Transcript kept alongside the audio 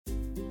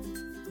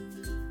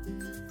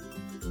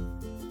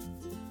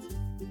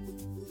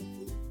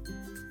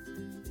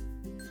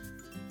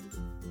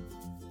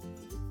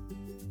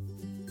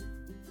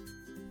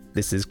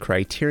This is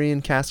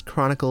Criterion Cast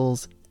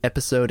Chronicles,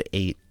 Episode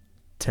 8.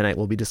 Tonight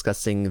we'll be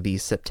discussing the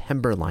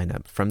September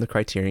lineup from the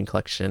Criterion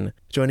Collection.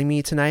 Joining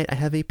me tonight, I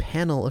have a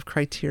panel of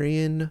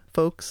Criterion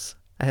folks.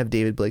 I have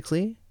David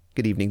Blakesley.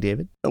 Good evening,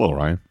 David. Hello,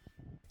 Ryan.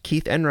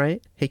 Keith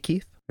Enright. Hey,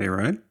 Keith. Hey,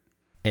 Ryan.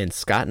 And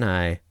Scott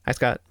Nye. Hi,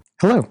 Scott.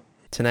 Hello.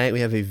 Tonight we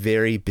have a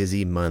very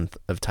busy month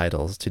of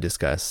titles to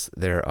discuss.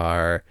 There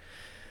are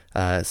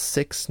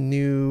 6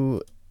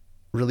 new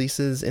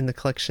releases in the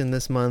collection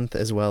this month,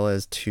 as well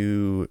as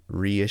 2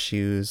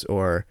 reissues,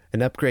 or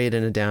an upgrade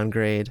and a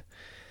downgrade.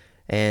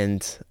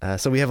 And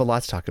so we have a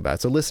lot to talk about.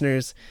 So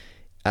listeners,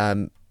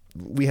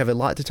 we have a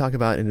lot to talk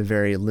about in a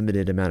very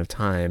limited amount of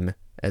time,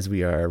 as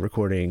we are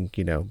recording,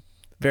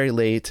 very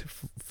late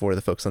for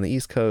the folks on the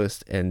East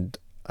Coast. And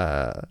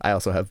I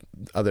also have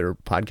other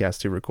podcasts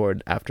to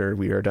record after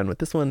we are done with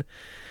this one.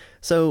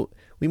 So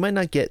we might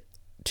not get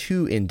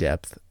too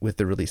in-depth with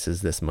the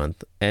releases this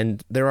month,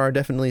 and there are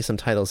definitely some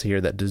titles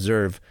here that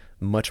deserve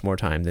much more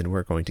time than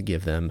we're going to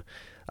give them.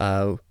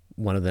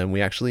 One of them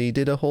we actually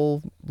did a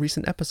whole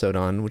recent episode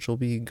on, which will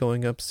be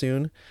going up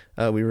soon.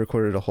 We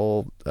recorded a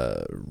whole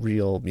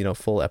real,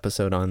 full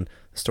episode on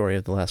the story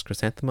of the Last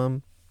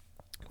Chrysanthemum,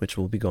 which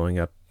will be going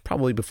up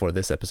probably before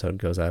this episode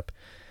goes up.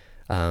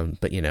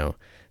 But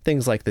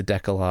things like the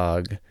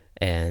Decalogue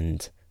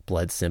and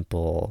Blood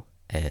Simple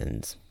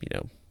and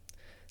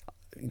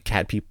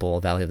Cat People,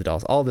 Valley of the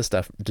Dolls, all this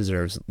stuff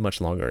deserves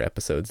much longer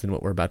episodes than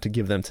what we're about to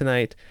give them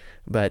tonight.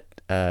 But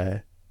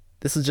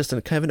this is just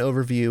kind of an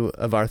overview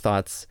of our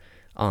thoughts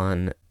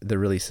on the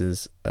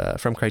releases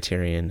from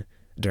Criterion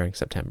during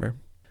September.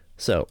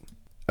 So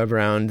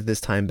around this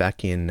time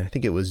back in, I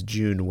think it was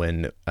June,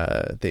 when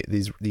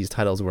these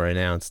titles were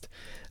announced,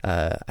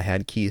 I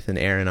had Keith and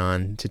Aaron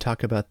on to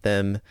talk about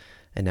them,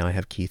 and now I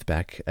have Keith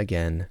back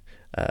again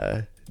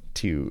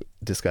to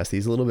discuss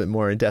these a little bit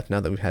more in depth now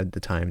that we've had the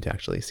time to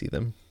actually see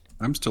them.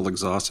 I'm still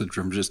exhausted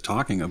from just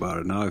talking about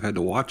it. Now I've had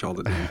to watch all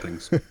the damn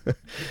things.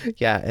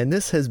 Yeah, and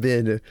this has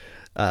been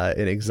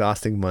an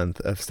exhausting month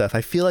of stuff. I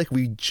feel like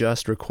we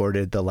just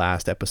recorded the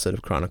last episode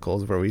of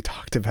Chronicles where we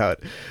talked about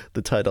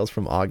the titles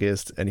from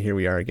August, and here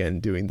we are again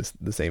doing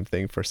the same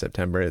thing for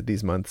September.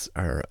 These months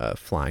are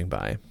flying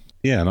by.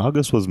 Yeah, and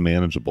August was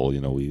manageable.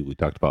 We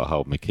talked about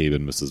how McCabe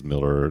and Mrs.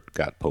 Miller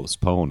got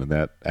postponed, and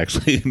that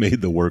actually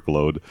made the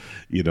workload,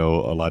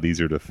 a lot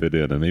easier to fit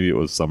in. And maybe it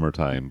was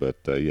summertime, but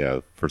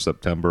for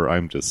September,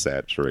 I'm just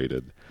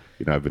saturated.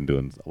 I've been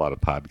doing a lot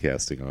of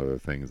podcasting and other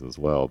things as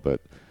well,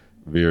 but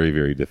very,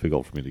 very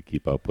difficult for me to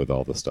keep up with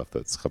all the stuff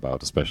that's come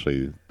out,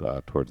 especially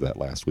towards that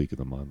last week of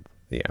the month.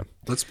 Yeah.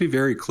 Let's be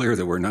very clear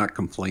that we're not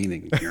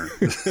complaining here.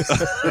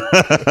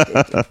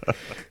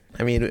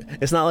 I mean,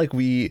 it's not like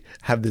we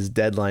have this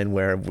deadline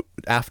where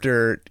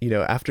after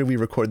we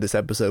record this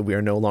episode, we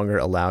are no longer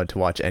allowed to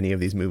watch any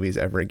of these movies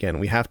ever again.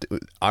 We have to,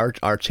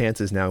 our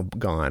chance is now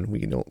gone.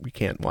 We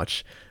can't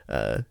watch,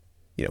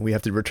 we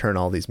have to return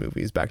all these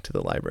movies back to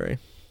the library.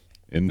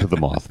 Into the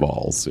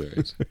mothballs.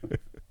 Right.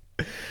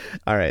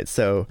 All right.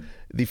 So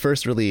the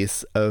first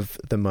release of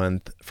the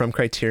month from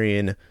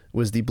Criterion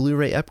was the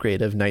Blu-ray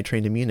upgrade of Night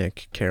Train to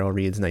Munich, Carol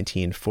Reed's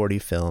 1940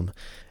 film.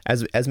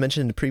 As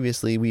mentioned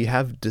previously, we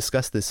have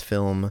discussed this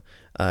film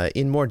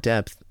in more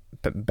depth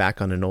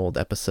back on an old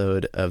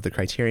episode of the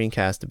Criterion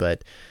Cast,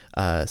 but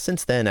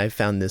since then I've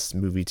found this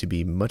movie to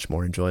be much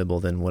more enjoyable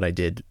than what I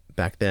did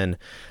back then.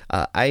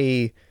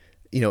 In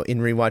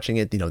rewatching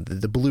it,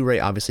 the Blu-ray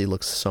obviously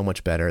looks so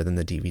much better than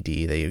the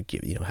DVD. They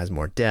give, has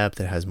more depth.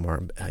 It has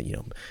more,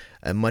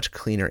 a much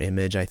cleaner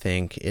image. I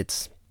think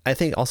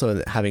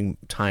also having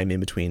time in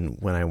between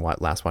when I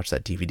last watched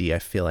that DVD, I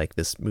feel like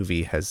this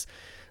movie has,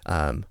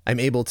 I'm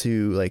able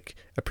to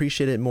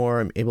appreciate it more.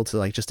 I'm able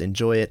to just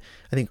enjoy it.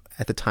 I think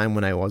at the time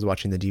when I was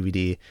watching the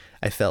DVD,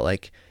 I felt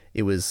like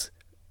it was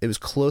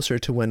closer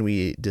to when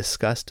we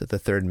discussed The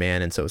Third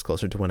Man. And so it was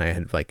closer to when I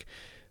had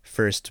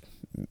first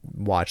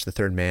watched The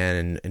Third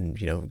Man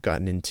and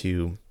gotten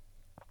into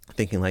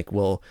thinking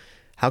well,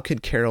 how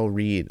could Carol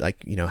Reed,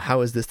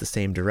 how is this the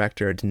same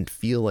director? It didn't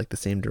feel like the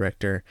same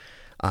director.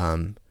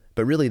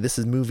 But really this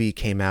movie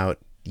came out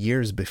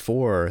years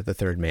before The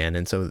Third Man.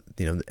 And so,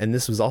 and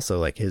this was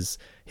also his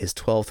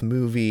 12th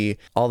movie.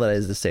 All that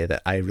is to say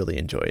that I really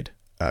enjoyed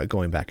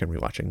going back and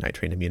rewatching Night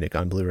Train to Munich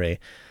on Blu-ray.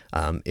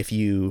 If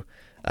you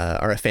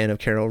are a fan of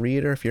Carol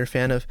Reed, or if you're a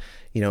fan of,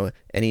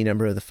 any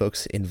number of the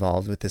folks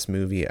involved with this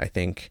movie, I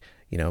think,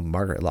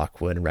 Margaret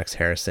Lockwood and Rex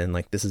Harrison,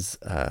 this is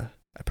a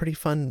pretty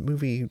fun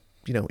movie,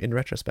 in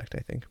retrospect,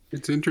 I think.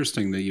 It's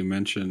interesting that you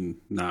mentioned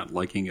not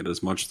liking it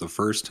as much the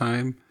first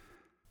time.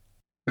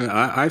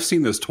 I've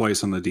seen this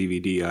twice on the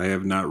DVD. I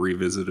have not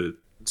revisited it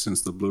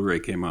since the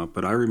Blu-ray came out,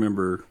 but I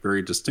remember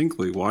very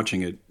distinctly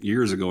watching it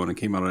years ago when it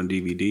came out on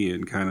DVD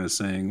and kind of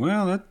saying,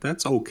 well,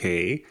 that's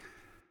okay.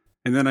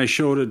 And then I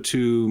showed it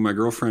to my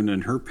girlfriend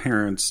and her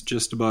parents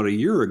just about a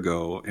year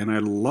ago, and I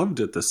loved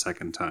it the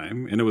second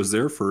time, and it was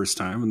their first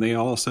time, and they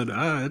all said,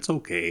 it's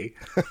okay.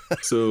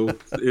 So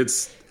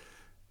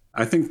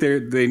I think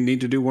they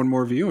need to do one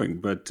more viewing.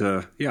 But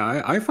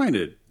I find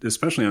it,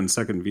 especially on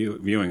second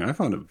viewing, I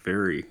found it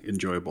very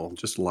enjoyable,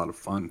 just a lot of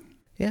fun.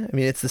 Yeah, I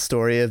mean, it's the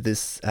story of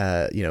this,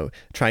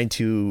 trying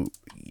to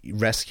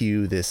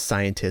rescue this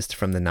scientist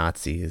from the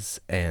Nazis,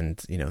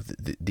 and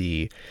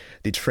the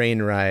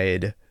train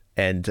ride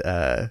and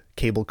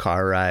cable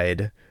car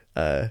ride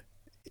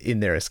in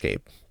their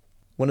escape.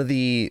 One of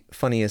the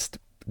funniest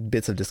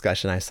bits of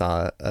discussion I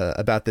saw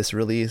about this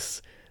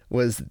release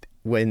was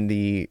when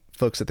the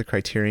folks at the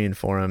Criterion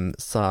Forum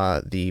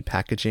saw the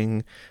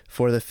packaging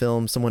for the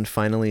film. Someone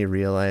finally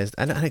realized,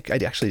 and I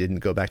actually didn't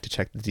go back to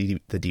check the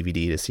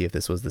DVD to see if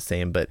this was the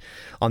same, but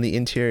on the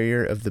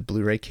interior of the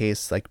Blu-ray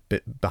case, like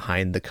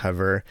behind the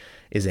cover,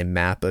 is a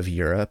map of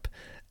Europe,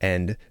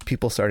 and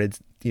people started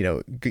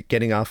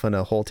getting off on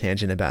a whole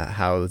tangent about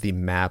how the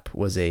map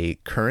was a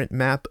current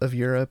map of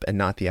Europe and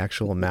not the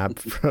actual map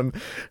from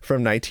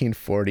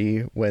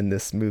 1940 when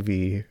this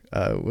movie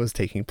was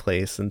taking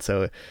place. And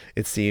so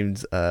it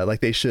seemed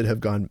like they should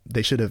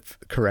have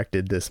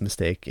corrected this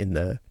mistake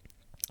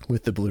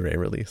with the Blu-ray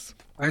release.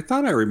 I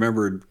thought I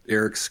remembered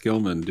Eric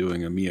Skillman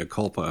doing a mea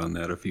culpa on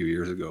that a few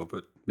years ago,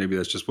 but maybe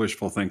that's just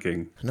wishful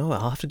thinking. No,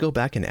 I'll have to go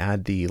back and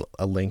add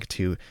a link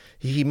to.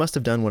 He must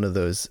have done one of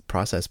those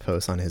process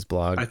posts on his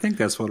blog. I think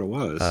that's what it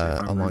was.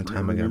 A long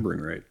time ago. Remembering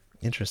right.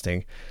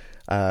 Interesting.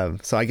 So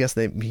I guess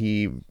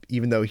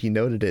even though he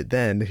noted it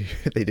then,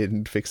 they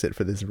didn't fix it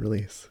for this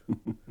release.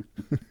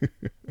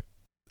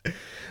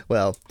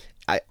 Well,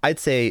 I'd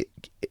say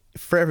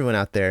for everyone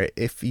out there,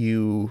 if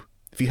you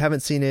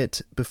haven't seen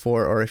it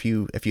before, or if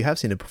you have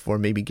seen it before,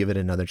 maybe give it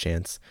another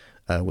chance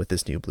with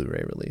this new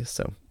Blu-ray release.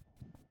 So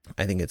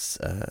I think it's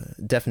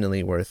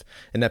definitely worth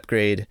an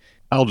upgrade.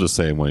 I'll just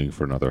say I'm waiting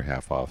for another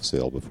half-off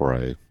sale before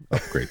I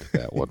upgrade to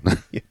that one.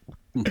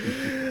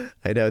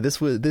 I know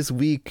this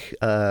week,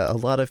 a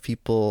lot of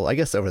people, I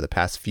guess over the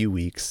past few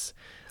weeks,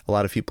 a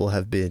lot of people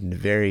have been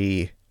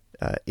very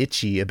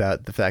itchy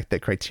about the fact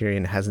that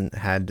Criterion hasn't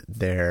had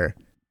their,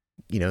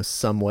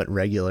 somewhat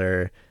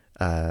regular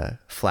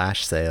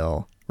flash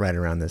sale right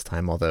around this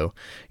time, although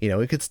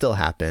it could still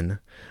happen.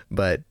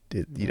 But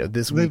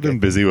this week they've been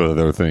busy with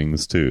other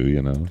things too.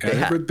 Yeah,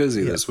 they've been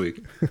busy this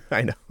week.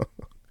 I know.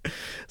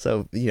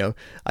 So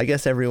I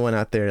guess everyone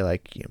out there,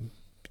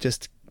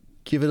 just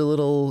give it a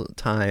little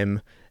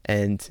time,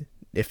 and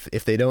if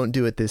they don't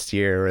do it this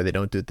year or they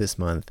don't do it this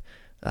month,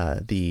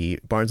 the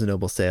Barnes &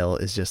 Noble sale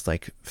is just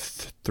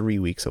 3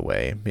 weeks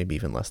away, maybe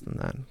even less than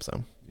that.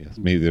 So yes,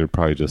 maybe they're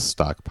probably just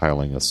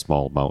stockpiling a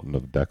small mountain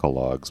of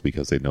Decalogues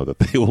because they know that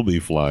they will be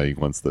flying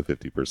once the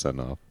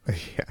 50% off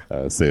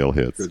sale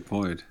hits. Good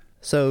point.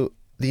 So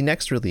the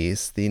next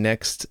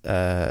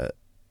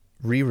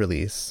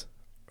re-release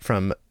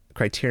from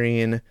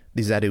Criterion,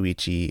 the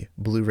Zatoichi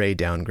Blu-ray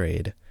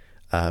downgrade,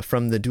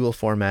 from the dual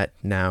format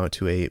now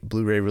to a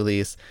Blu-ray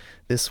release.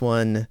 This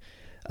one,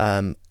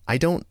 I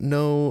don't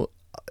know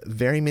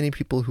very many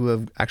people who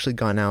have actually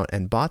gone out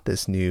and bought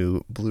this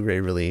new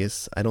Blu-ray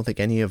release. I don't think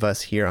any of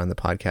us here on the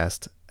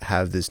podcast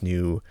have this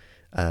new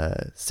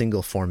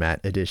single format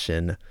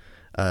edition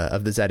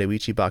of the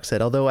Zatoichi box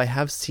set, although I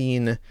have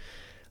seen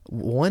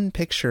one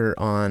picture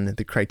on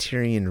the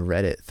Criterion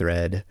Reddit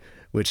thread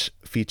which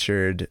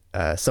featured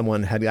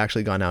someone had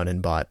actually gone out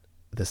and bought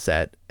the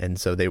set, and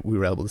so we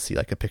were able to see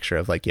a picture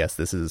of yes,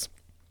 this is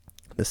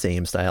the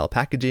same style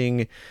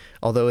packaging,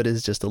 although it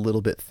is just a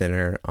little bit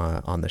thinner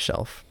on the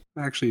shelf.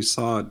 I actually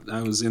saw it.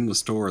 I was in the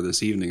store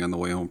this evening on the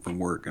way home from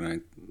work,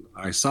 and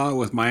I saw it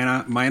with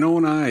mine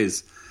own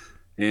eyes,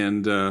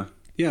 and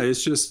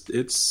it's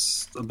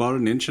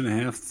about 1.5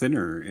 inches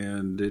thinner,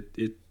 and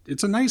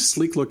it's a nice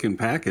sleek looking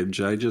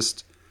package. I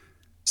just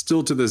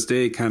still to this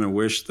day kind of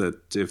wish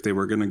that if they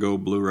were going to go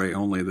Blu-ray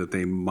only, that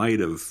they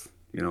might have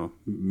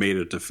made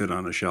it to fit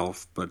on a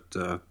shelf, but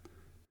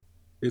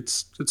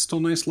it's still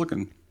nice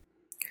looking.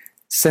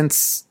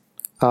 Since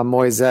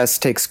Moises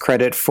takes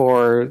credit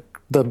for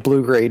the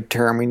Blu-ray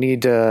term, we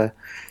need to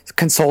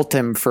consult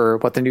him for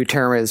what the new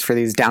term is for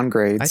these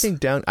downgrades. I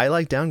think I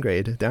like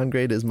downgrade.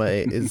 Downgrade is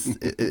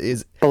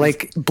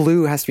but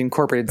blue has to be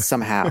incorporated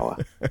somehow.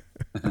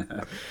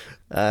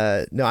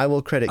 No, I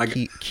will credit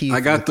Keith.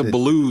 I got the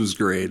blues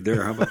grade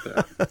there. How about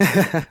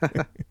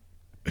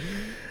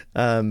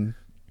that?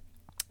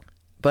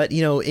 But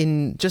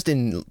in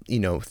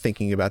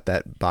thinking about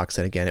that box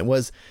set again,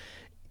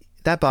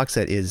 that box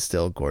set is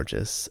still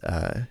gorgeous,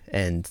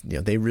 and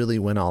they really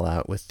went all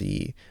out with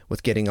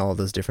getting all of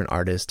those different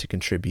artists to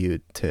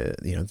contribute to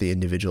the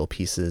individual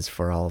pieces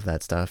for all of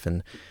that stuff.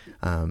 And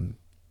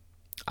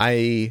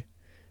I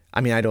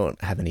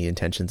don't have any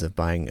intentions of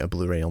buying a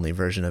Blu-ray only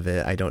version of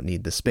it. I don't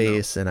need the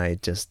space, and I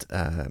just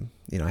I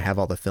have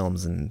all the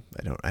films, and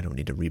I don't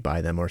need to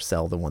rebuy them or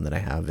sell the one that I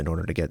have in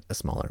order to get a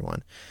smaller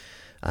one.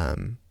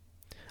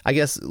 I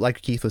guess,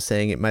 like Keith was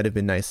saying, it might have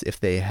been nice if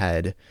they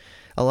had.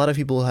 A lot of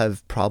people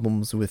have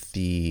problems with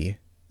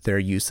their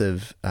use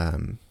of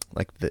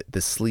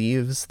the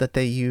sleeves that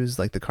they use,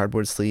 like the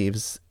cardboard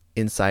sleeves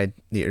inside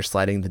you're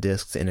sliding the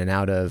discs in and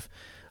out of.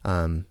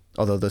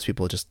 Although those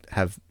people just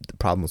have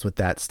problems with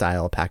that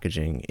style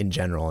packaging in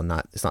general, and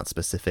it's not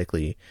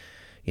specifically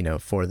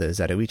for the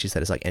Zatoichi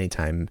set, it's like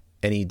anytime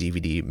any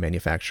DVD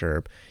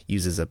manufacturer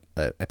uses a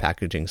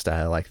packaging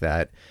style like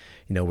that,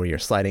 where you're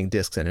sliding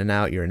discs in and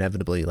out, you're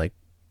inevitably like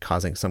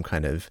causing some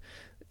kind of,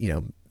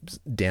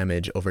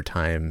 damage over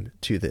time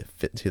to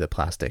the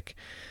plastic.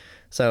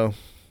 So,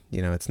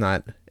 it's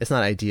not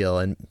ideal.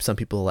 And some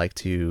people like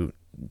to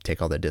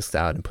take all their discs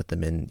out and put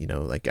them in,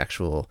 like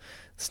actual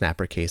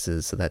snapper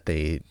cases so that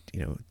they,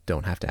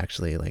 don't have to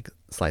actually like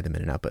slide them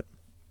in and out. But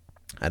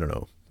I don't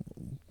know.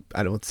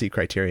 I don't see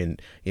Criterion,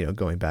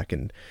 going back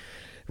and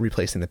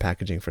replacing the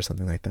packaging for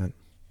something like that.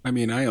 I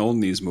mean, I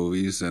own these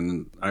movies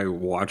and I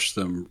watch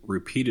them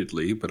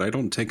repeatedly, but I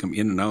don't take them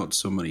in and out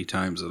so many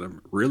times that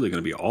I'm really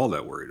going to be all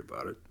that worried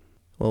about it.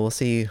 Well, we'll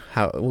see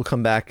how we'll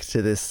come back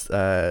to this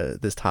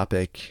this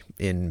topic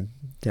in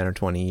 10 or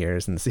 20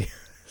 years and see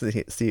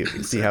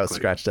how it's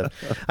scratched up.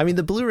 I mean,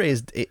 the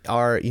Blu-rays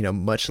are,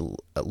 much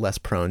less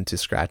prone to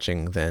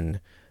scratching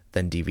than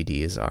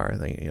DVDs are.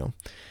 Like,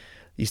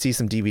 you see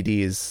some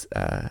DVDs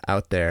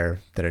out there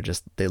that are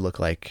just, they look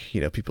like,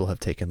 people have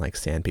taken like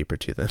sandpaper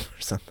to them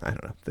or something. I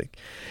don't know.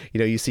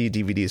 You see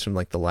DVDs from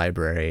like the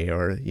library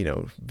or,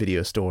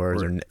 video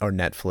stores or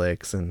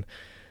Netflix, and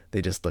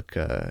they just look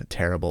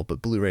terrible.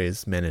 But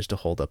Blu-rays managed to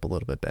hold up a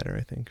little bit better,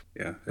 I think.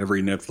 Yeah.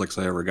 Every Netflix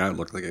I ever got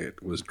looked like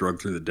it was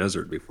drugged through the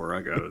desert before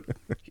I got it.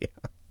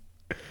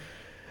 Yeah.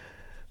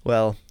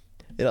 Well,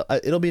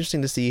 it'll be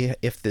interesting to see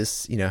if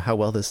this, how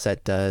well this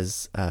set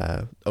does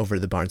over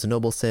the Barnes &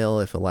 Noble sale.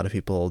 If a lot of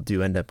people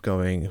do end up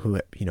going who,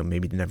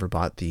 maybe never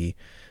bought the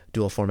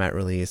dual format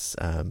release.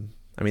 I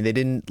mean, they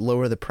didn't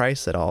lower the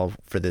price at all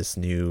for this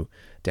new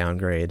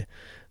downgrade.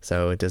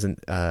 So it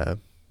doesn't, I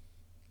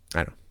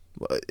don't know.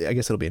 I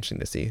guess it'll be interesting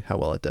to see how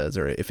well it does,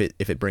 or if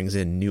it brings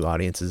in new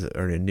audiences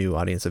or a new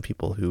audience of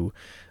people who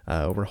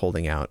were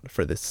holding out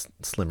for this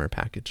slimmer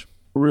package.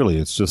 Really,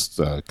 it's just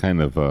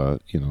kind of a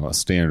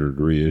standard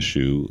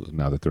reissue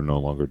now that they're no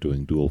longer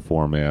doing dual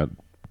format.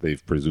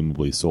 They've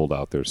presumably sold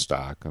out their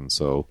stock, and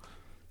so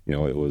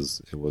it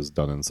was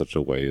done in such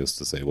a way as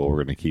to say, well,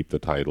 we're going to keep the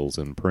titles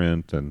in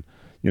print and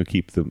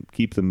keep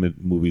the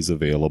movies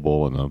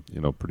available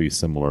in a pretty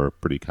similar,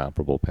 pretty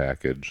comparable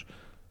package.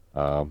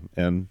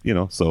 And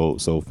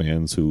so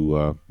fans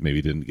who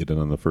maybe didn't get in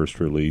on the first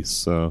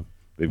release,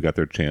 they've got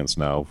their chance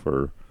now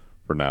for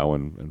now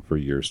and for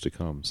years to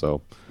come.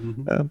 So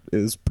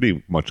it's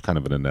pretty much kind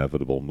of an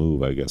inevitable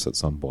move, I guess, at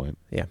some point.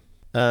 Yeah.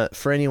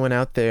 For anyone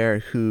out there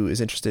who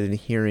is interested in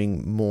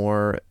hearing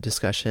more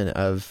discussion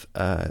of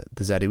the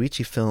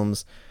Zatoichi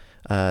films,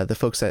 the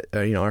folks that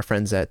our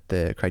friends at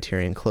the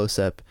Criterion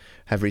Close-Up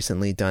have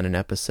recently done an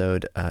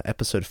episode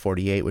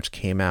 48, which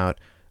came out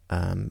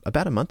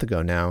about a month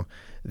ago now.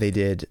 They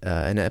did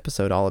an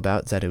episode all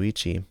about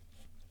Zatoichi.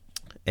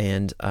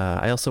 And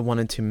I also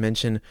wanted to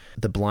mention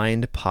The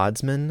Blind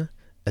Podsman,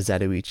 a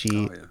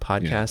Zatoichi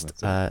podcast.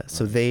 Yeah,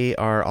 so they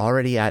are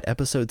already at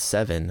episode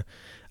 7,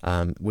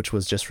 which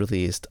was just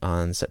released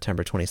on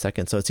September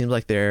 22nd. So it seems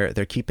like they're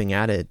keeping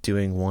at it,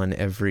 doing one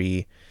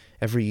every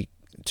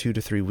 2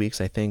 to 3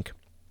 weeks, I think.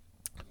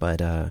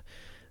 But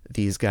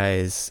these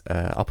guys,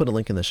 I'll put a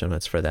link in the show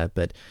notes for that.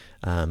 But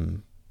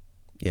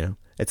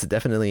it's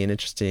definitely an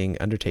interesting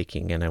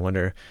undertaking, and I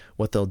wonder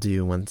what they'll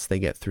do once they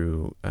get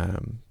through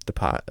the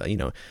pot.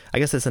 I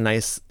guess it's a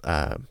nice.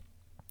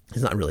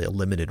 It's not really a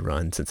limited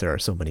run since there are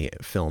so many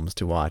films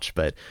to watch,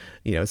 but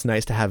it's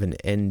nice to have an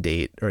end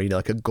date or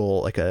like a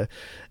goal, like an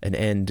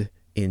end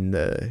in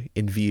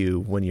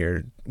view when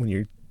you're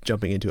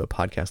jumping into a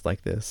podcast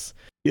like this.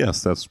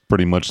 Yes, that's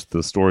pretty much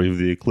the story of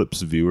the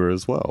Eclipse viewer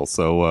as well.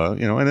 So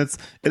and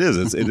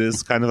it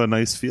is kind of a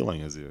nice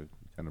feeling as you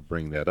kind of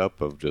bring that up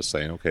of just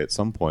saying, okay, at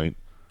some point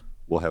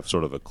we'll have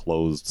sort of a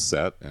closed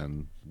set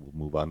and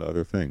we'll move on to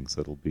other things.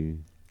 It'll be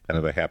kind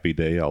of a happy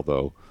day,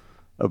 although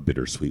a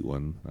bittersweet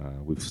one.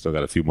 We've still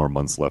got a few more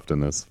months left in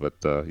this, but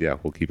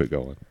we'll keep it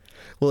going.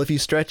 Well, if you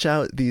stretch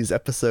out these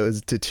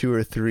episodes to 2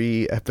 or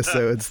 3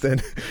 episodes,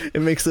 then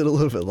it makes it a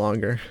little bit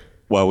longer.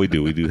 Well, we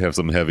do have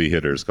some heavy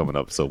hitters coming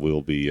up, so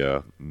we'll be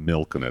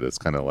milking it. It's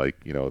kind of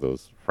like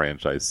those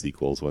franchise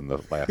sequels when the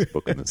last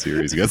book in the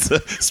series gets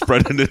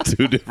spread into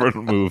 2 different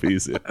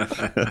movies.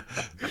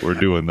 We're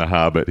doing The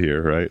Hobbit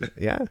here, right?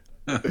 Yeah.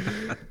 All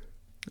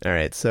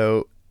right.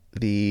 So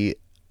the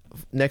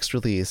next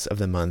release of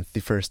the month,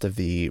 the first of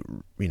the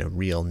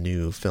real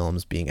new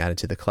films being added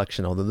to the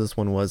collection, although this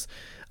one was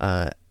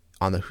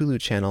on the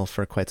Hulu channel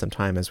for quite some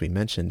time, as we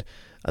mentioned,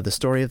 The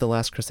Story of the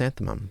Last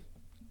Chrysanthemum.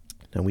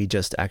 Now, we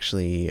just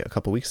actually, a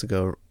couple weeks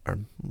ago, or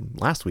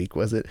last week,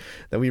 was it,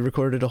 that we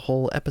recorded a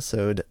whole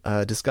episode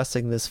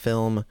discussing this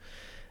film,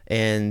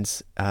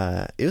 and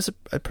it was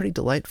a pretty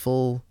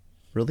delightful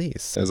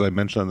release. As I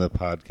mentioned on the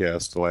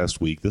podcast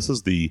last week, this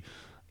is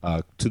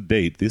to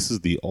date, this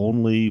is the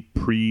only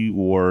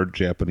pre-war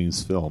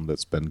Japanese film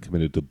that's been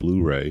committed to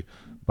Blu-ray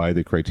by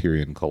the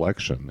Criterion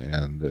Collection,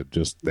 and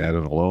just that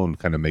alone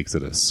kind of makes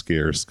it a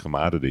scarce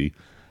commodity,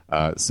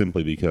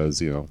 simply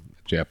because,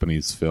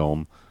 Japanese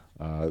film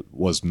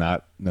was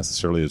not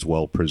necessarily as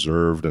well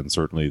preserved, and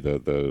certainly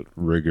the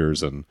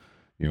rigors and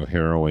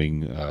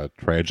harrowing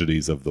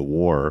tragedies of the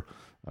war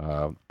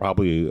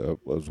Probably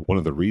was one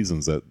of the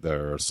reasons that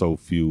there are so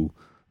few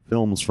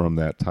films from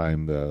that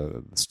time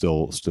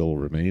still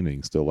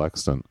remaining, still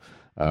extant.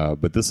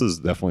 But this is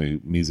definitely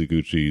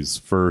Mizoguchi's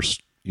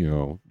first,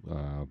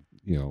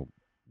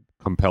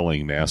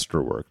 compelling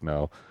masterwork.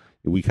 Now,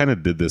 we kind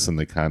of did this in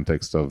the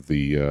context of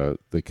the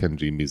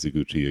Kenji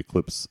Mizoguchi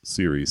Eclipse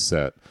series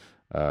set.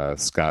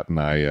 Scott and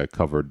I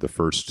covered the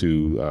first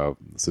two,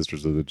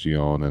 Sisters of the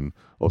Gion and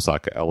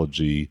Osaka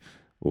Elegy,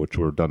 which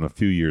were done a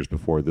few years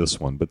before this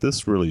one. But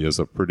this really is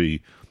a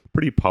pretty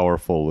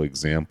powerful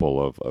example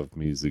of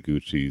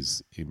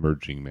Mizoguchi's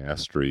emerging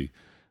mastery.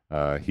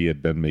 He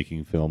had been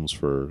making films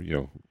for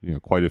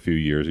quite a few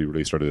years. He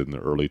really started in the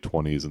early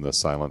 20s in the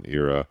silent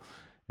era,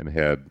 and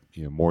had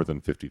more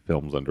than 50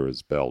 films under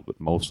his belt.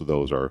 But most of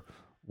those are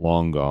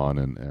long gone,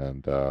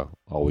 and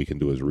all we can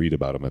do is read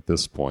about them at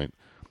this point.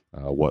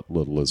 What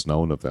little is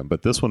known of them.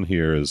 But this one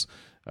here is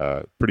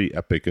pretty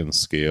epic in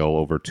scale,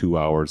 over 2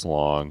 hours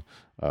long.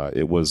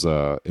 It was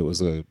a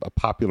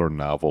popular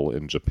novel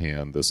in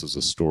Japan. This is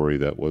a story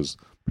that was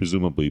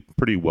presumably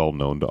pretty well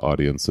known to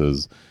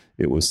audiences.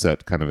 It was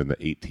set kind of in the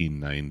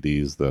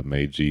 1890s, the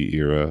Meiji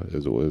era,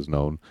 as it was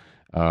known.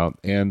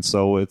 And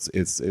so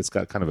it's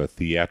got kind of a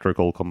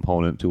theatrical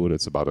component to it.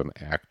 It's about an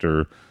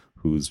actor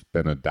who's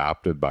been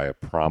adopted by a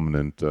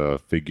prominent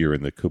figure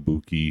in the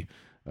kabuki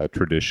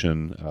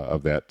tradition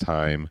of that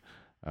time.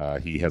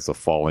 He has a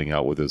falling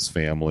out with his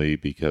family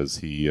because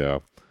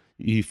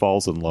he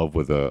falls in love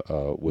with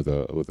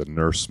a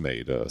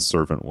nursemaid, a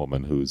servant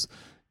woman who's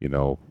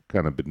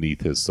kind of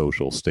beneath his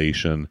social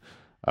station.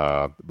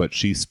 But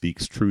she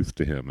speaks truth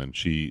to him, and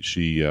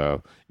she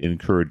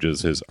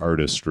encourages his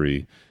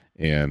artistry,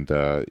 and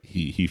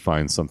he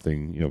finds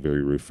something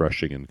very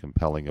refreshing and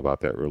compelling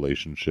about that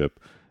relationship,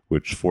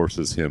 which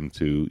forces him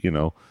to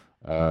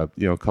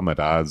come at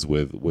odds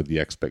with the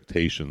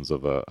expectations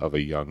of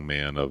a young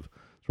man of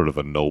sort of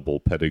a noble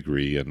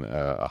pedigree and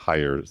a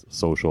higher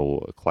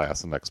social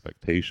class and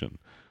expectation.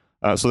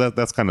 So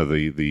that's kind of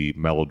the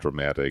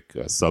melodramatic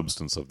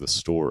substance of the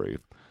story,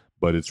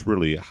 but it's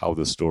really how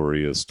the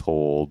story is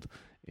told,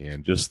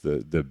 and just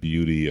the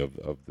beauty of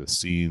the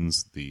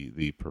scenes,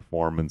 the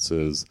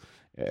performances,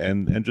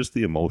 and just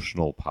the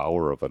emotional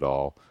power of it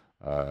all.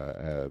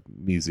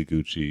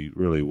 Mizoguchi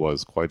really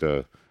was quite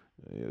a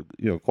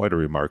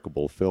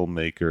remarkable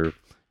filmmaker.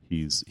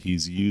 He's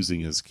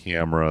using his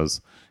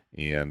cameras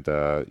and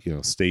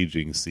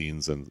staging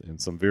scenes in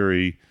some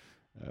very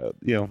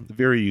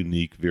very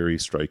unique, very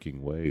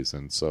striking ways.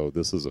 And so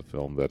this is a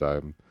film that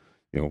I'm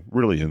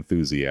really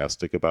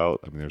enthusiastic about.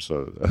 I mean,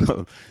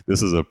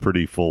 this is a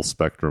pretty full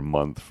spectrum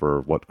month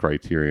for what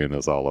Criterion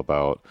is all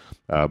about.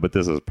 But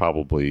this is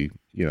probably,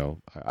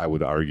 I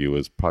would argue,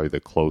 is probably the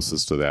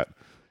closest to that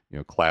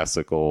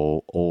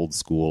classical, old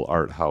school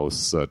art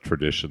house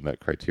tradition that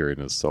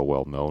Criterion is so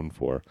well known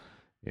for.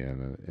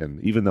 And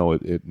even though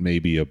it may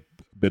be a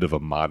bit of a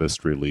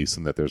modest release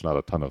in that there's not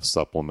a ton of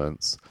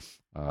supplements,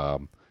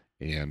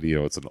 and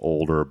it's an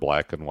older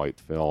black and white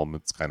film,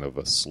 it's kind of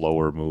a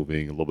slower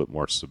moving, a little bit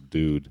more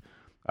subdued,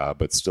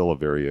 but still a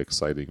very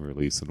exciting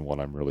release, and one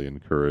I'm really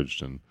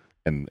encouraged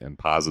and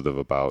positive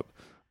about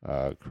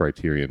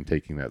Criterion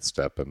taking that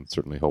step, and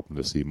certainly hoping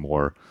to see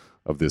more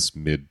of this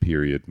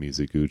mid-period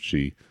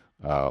Mizoguchi,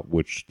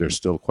 which there's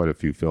still quite a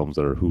few films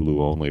that are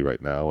Hulu only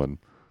right now, and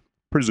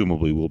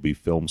presumably will be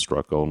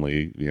Filmstruck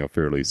only,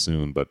 fairly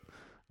soon. But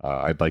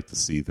I'd like to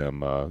see them,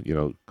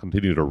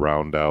 continue to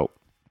round out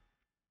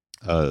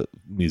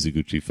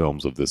Mizoguchi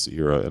films of this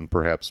era, and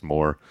perhaps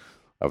more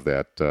of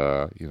that,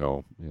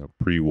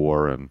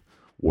 pre-war and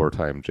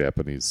wartime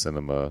Japanese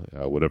cinema.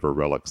 Whatever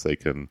relics they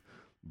can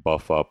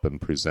buff up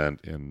and present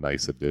in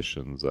nice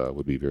editions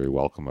would be very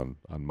welcome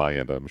on my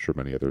end. I'm sure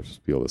many others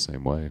feel the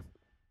same way.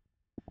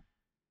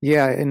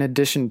 Yeah, in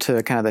addition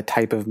to kind of the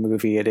type of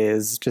movie it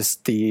is,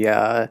 just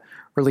the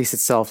release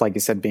itself, like you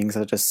said, being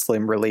such a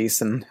slim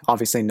release and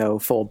obviously no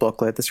full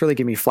booklet, this really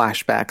gave me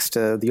flashbacks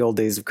to the old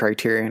days of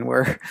Criterion,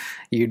 where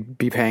you'd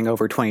be paying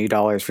over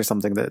 $20 for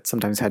something that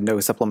sometimes had no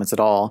supplements at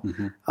all,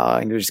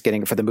 and you're just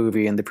getting it for the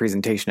movie and the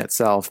presentation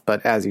itself.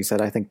 But as you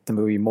said, I think the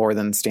movie more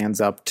than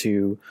stands up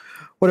to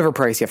whatever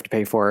price you have to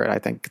pay for it. I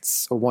think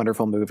it's a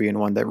wonderful movie, and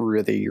one that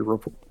really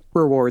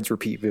rewards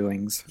repeat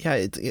viewings. Yeah,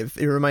 it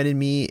reminded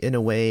me in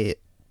a way,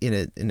 in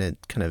a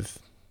kind of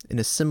in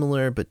a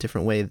similar but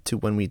different way to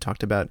when we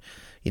talked about,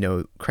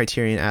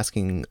 Criterion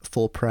asking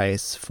full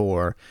price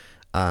for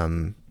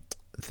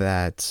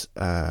that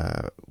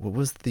what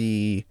was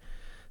the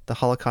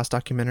Holocaust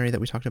documentary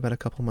that we talked about a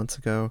couple months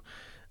ago,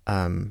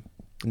 Night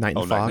and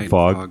Fog. Night and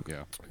Fog.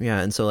 Yeah,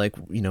 and so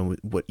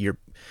what you're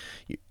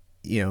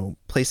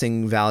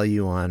placing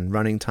value on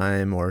running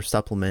time or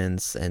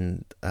supplements,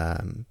 and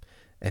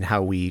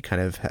how we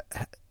kind of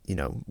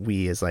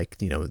we as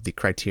the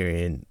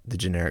Criterion, the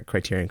generic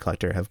Criterion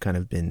collector, have kind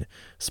of been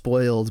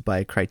spoiled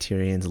by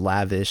Criterion's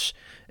lavish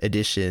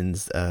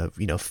editions,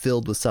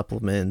 filled with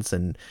supplements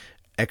and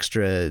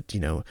extra,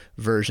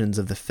 versions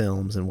of the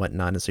films and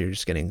whatnot. And so you're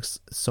just getting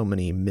so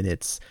many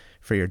minutes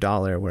for your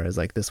dollar. Whereas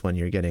this one,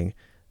 you're getting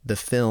the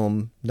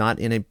film not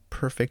in a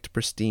perfect,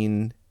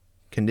 pristine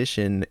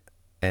condition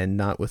and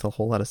not with a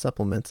whole lot of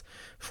supplements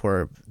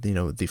for, you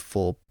know, the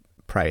full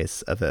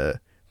price of a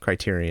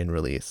Criterion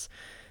release.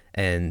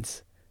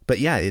 But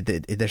yeah,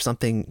 there's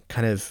something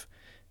kind of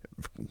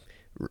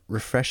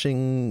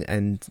refreshing,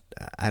 and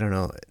I don't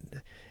know,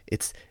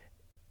 it's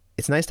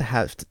nice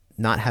to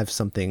not have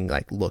something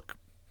like look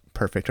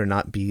perfect or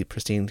not be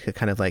pristine,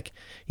 kind of like,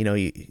 you know,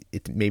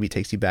 it maybe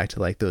takes you back to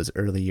like those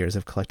early years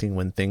of collecting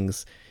when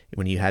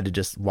you had to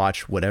just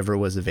watch whatever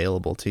was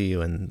available to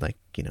you, and like,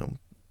 you know,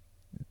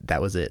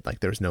 that was it. Like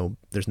there's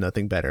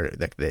nothing better.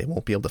 Like they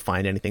won't be able to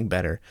find anything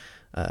better,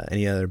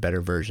 any other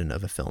better version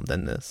of a film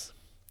than this.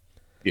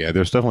 Yeah,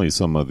 there's definitely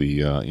some of the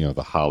you know,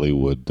 the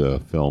Hollywood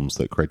films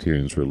that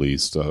Criterion's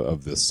released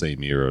of this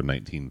same era,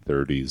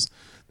 1930s,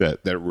 that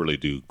really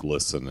do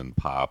glisten and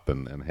pop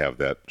and have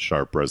that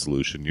sharp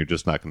resolution. You're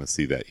just not going to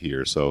see that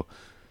here. So,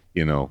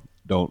 you know,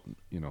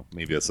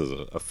 maybe this is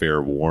a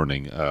fair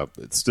warning.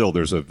 It's still,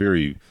 there's a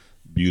very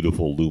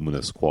beautiful,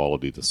 luminous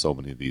quality to so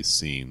many of these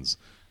scenes.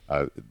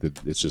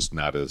 It's just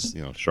not as,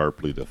 you know,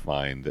 sharply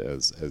defined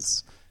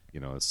as you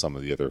know, as some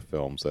of the other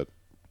films that,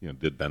 you know,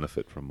 did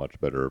benefit from much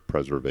better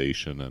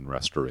preservation and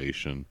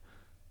restoration.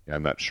 Yeah,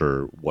 I'm not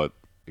sure what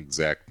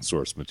exact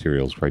source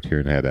materials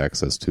Criterion had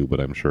access to, but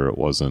I'm sure it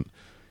wasn't,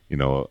 you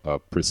know, a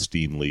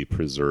pristinely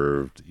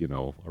preserved, you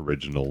know,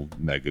 original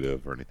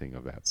negative or anything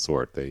of that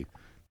sort. They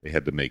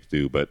had to make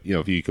do. But, you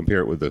know, if you compare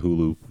it with the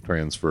Hulu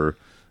transfer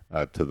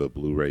to the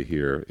Blu-ray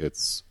here,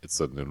 it's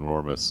an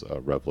enormous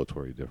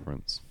revelatory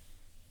difference.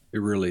 It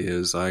really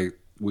is.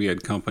 We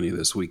had company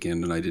this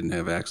weekend, and I didn't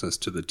have access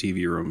to the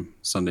TV room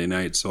Sunday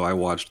night, so I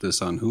watched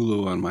this on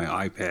Hulu on my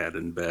iPad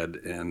in bed,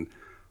 and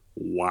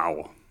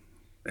wow.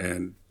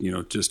 And, you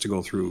know, just to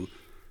go through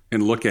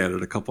and look at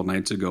it a couple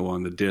nights ago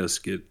on the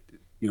disc, you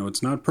know,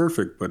 it's not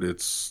perfect, but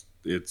it's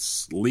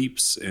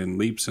leaps and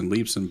leaps and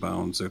leaps and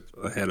bounds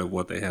ahead of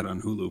what they had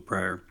on Hulu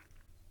prior.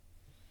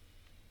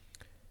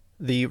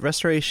 The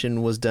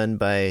restoration was done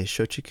by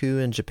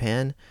Shochiku in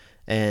Japan,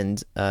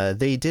 and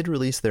they did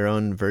release their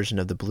own version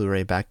of the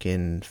Blu-ray back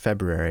in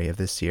February of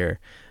this year.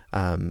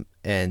 And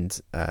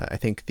I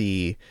think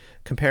the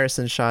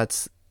comparison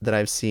shots that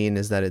I've seen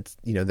is that it's,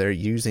 you know, they're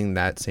using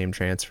that same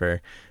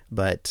transfer,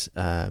 but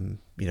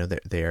you know,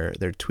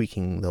 they're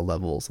tweaking the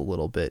levels a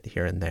little bit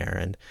here and there.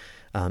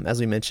 And as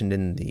we mentioned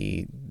in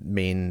the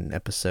main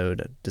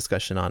episode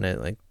discussion on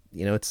it, like,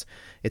 you know,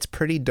 it's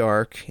pretty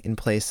dark in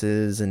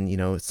places, and, you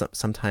know,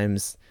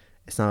 sometimes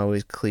it's not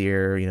always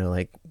clear, you know,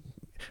 like,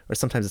 or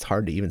sometimes it's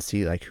hard to even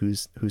see like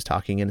who's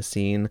talking in a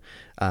scene,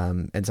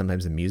 and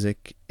sometimes the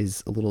music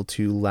is a little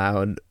too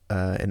loud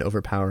and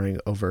overpowering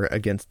over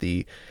against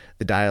the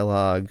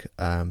dialogue.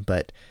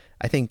 But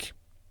I think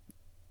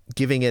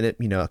giving it,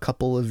 you know, a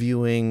couple of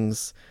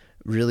viewings,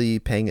 really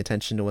paying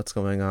attention to what's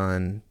going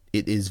on,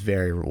 it is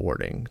very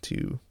rewarding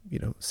to, you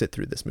know, sit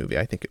through this movie.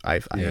 I think I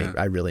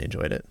really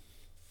enjoyed it.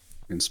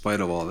 In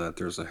spite of all that,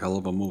 there's a hell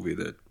of a movie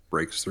that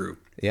breaks through.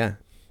 Yeah.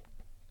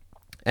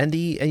 And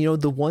you know,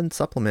 the one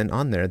supplement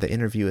on there, the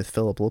interview with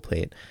Philip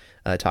Loplate,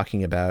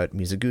 talking about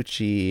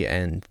Mizoguchi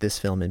and this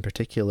film in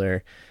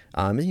particular,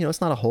 you know,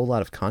 it's not a whole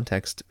lot of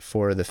context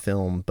for the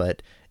film,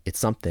 but it's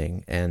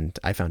something, and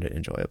I found it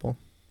enjoyable.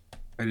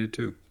 I did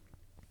too.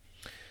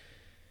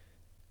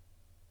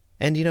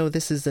 And, you know,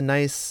 this is a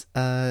nice,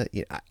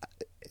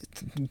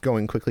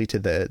 going quickly to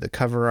the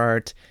cover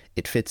art,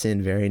 it fits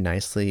in very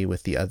nicely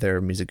with the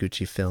other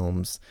Mizoguchi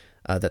films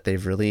that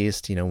they've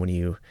released. You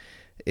know,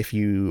 if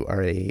you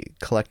are a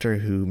collector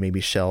who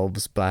maybe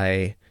shelves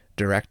by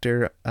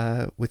director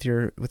with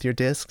your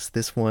discs,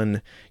 this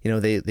one, you know,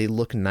 they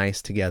look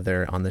nice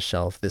together on the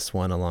shelf. This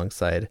one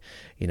alongside,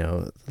 you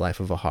know, Life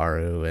of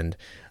Oharu and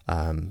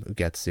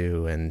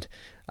Ugetsu and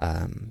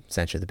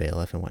Sancho the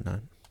Bailiff and whatnot.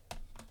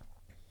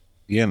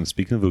 Yeah, and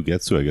speaking of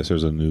Ugetsu, I guess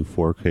there's a new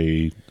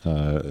 4K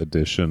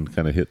edition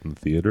kind of hitting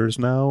theaters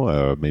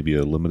now, maybe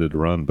a limited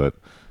run, but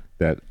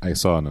that I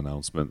saw an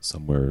announcement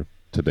somewhere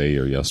today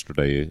or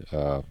yesterday,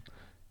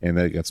 and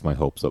that gets my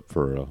hopes up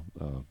for a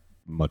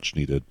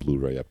much-needed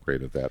Blu-ray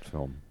upgrade of that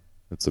film.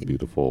 It's a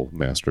beautiful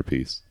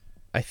masterpiece.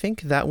 I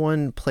think that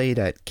one played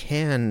at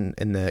Cannes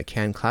in the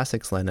Cannes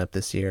Classics lineup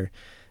this year,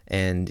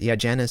 and yeah,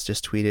 Janice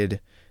just tweeted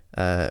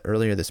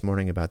earlier this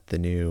morning about the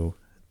new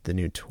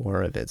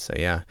tour of it. So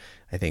yeah,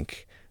 I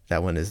think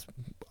that one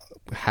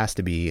has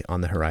to be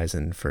on the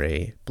horizon for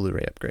a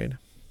Blu-ray upgrade.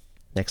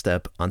 Next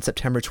up, on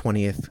September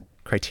 20th,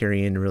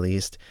 Criterion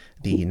released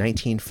the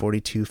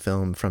 1942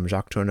 film from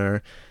Jacques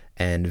Tourneur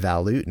and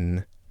Val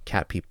Lewton,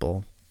 Cat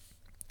People.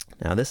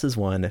 Now this is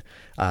one,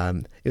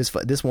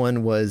 this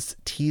one was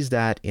teased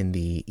at in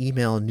the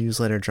email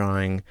newsletter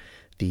drawing,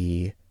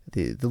 the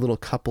little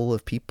couple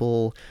of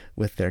people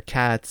with their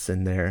cats,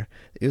 and it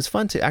was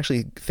fun to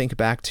actually think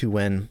back to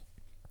when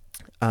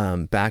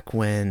back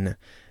when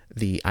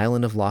the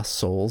Island of Lost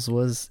Souls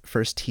was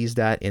first teased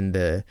at in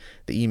the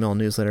email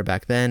newsletter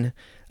back then.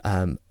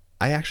 I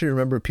actually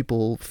remember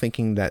people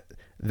thinking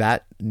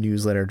that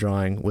newsletter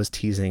drawing was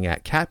teasing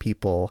at Cat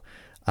People,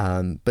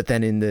 But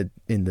then in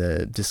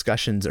the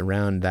discussions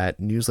around that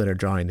newsletter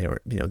drawing,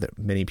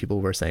 many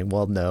people were saying,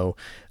 well, no,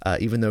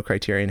 even though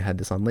Criterion had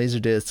this on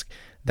Laserdisc,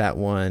 that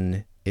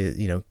one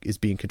is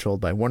being controlled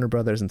by Warner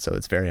Brothers, and so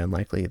it's very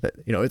unlikely that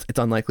it's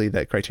unlikely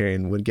that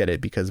Criterion would get it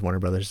because Warner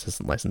Brothers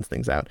doesn't license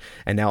things out.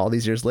 And now all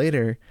these years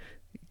later,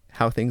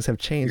 how things have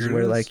changed.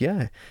 We're like,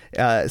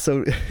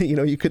 so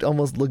you could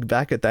almost look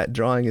back at that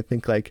drawing and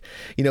think like,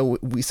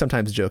 we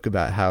sometimes joke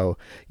about how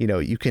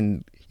you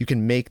can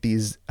make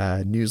these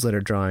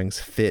newsletter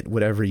drawings fit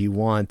whatever you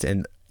want,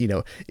 and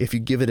if you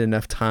give it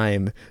enough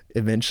time,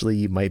 eventually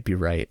you might be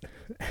right.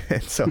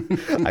 And so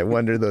I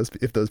wonder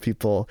if those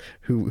people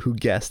who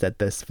guessed at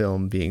this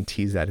film being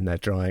teased at in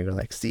that drawing are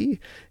like, see,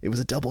 it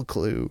was a double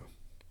clue.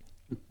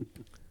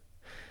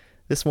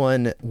 This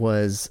one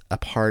was a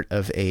part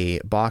of a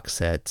box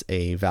set,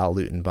 a Val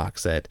Lewton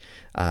box set,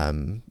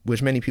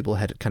 which many people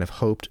had kind of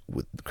hoped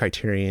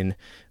Criterion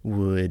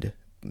would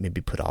maybe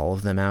put all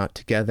of them out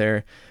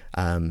together.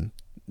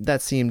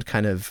 That seemed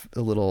kind of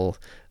a little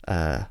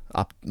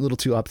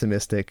too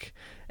optimistic,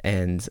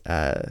 and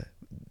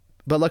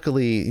but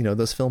luckily,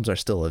 those films are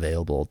still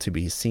available to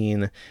be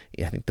seen.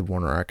 I think the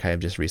Warner Archive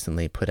just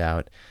recently put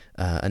out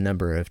a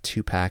number of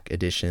 2-pack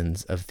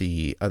editions of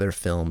the other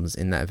films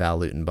in that Val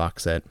Lewton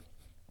box set.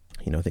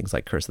 Things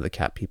like Curse of the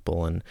Cat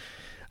People and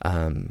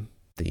all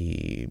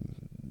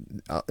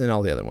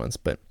the other ones.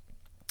 But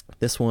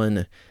this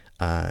one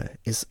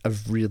is a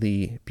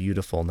really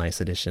beautiful,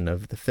 nice edition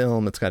of the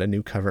film. It's got a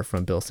new cover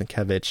from Bill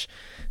Sienkiewicz,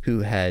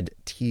 who had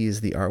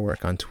teased the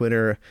artwork on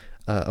Twitter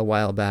a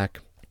while back.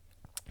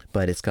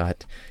 But it's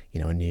got,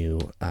 a new,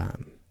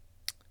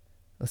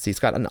 it's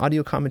got an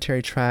audio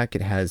commentary track.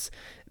 It has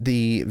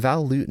the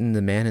Val Lewton,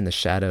 The Man in the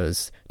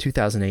Shadows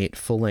 2008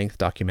 full-length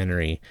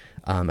documentary.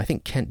 I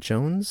think Kent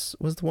Jones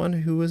was the one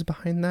who was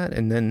behind that.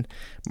 And then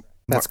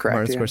that's correct,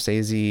 Martin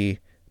Scorsese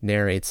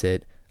narrates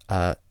it.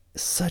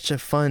 Such a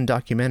fun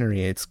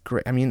documentary. It's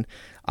great. I mean,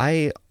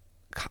 I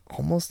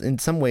almost in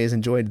some ways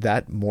enjoyed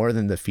that more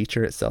than the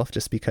feature itself,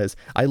 just because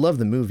I love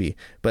the movie,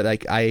 but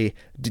like I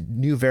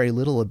knew very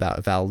little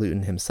about Val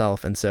Lewton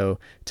himself. And so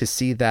to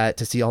see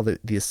all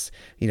this,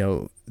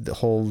 the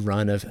whole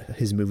run of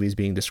his movies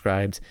being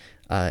described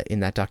in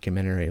that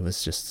documentary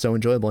was just so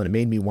enjoyable. And it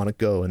made me want to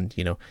go and,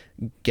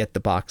 get the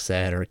box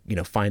set or,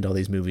 find all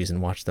these movies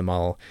and watch them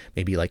all,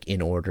 maybe like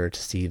in order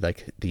to see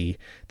like the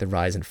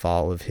rise and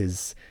fall of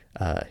his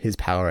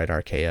power at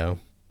RKO.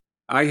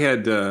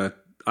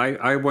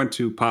 I went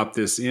to pop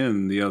this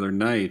in the other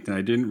night, and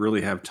I didn't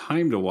really have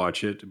time to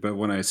watch it. But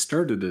when I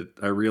started it,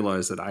 I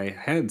realized that I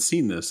had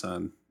seen this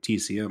on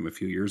TCM a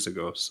few years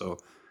ago. So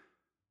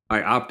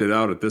I opted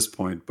out at this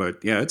point.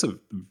 But yeah, it's a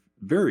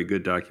very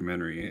good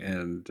documentary.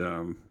 And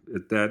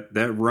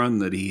that run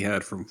that he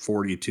had from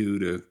 42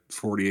 to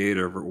 48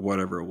 or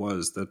whatever it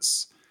was,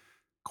 that's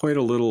quite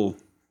a little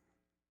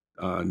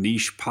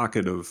niche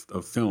pocket of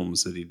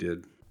films that he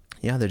did.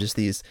 Yeah, they're just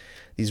these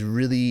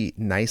really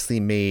nicely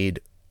made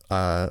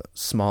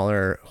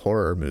smaller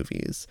horror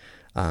movies,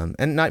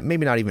 and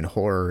maybe not even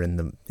horror in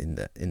the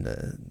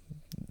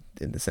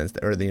sense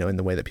that, or in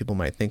the way that people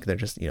might think. They're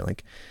just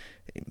like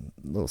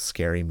little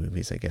scary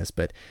movies, I guess,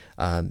 but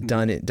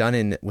done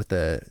in with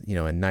a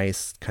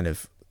nice kind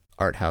of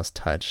art house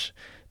touch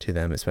to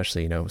them,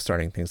 especially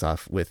starting things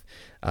off with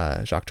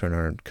Jacques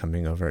Tourneur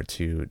coming over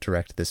to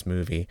direct this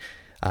movie.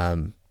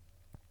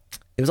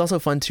 It was also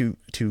fun to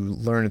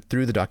learn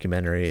through the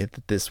documentary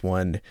that this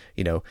one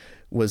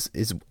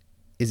is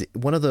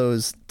one of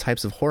those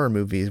types of horror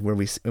movies where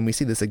we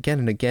see this again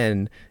and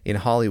again in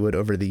Hollywood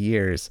over the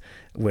years,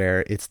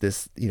 where it's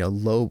this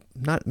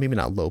maybe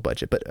not low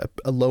budget, but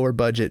a lower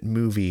budget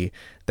movie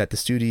that the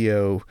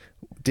studio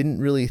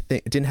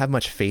didn't have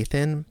much faith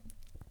in.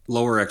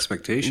 Lower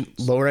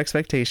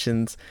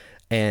expectations,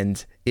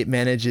 and it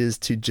manages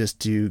to just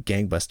do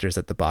gangbusters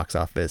at the box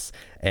office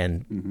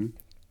and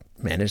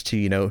manage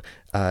to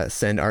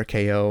send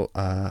RKO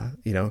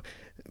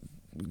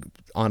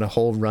on a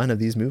whole run of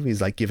these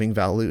movies, like giving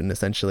Val Lewton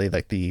essentially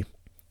like the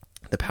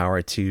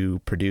power to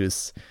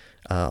produce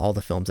all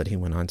the films that he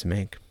went on to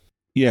make.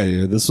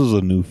 Yeah, this was a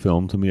new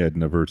film to me. I'd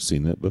never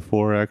seen it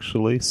before,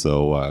 actually.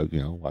 So,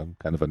 I'm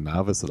kind of a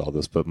novice at all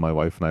this, but my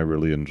wife and I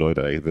really enjoyed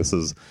it. This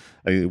is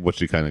what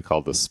you kind of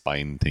call the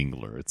spine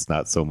tingler. It's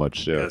not so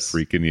much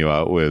freaking you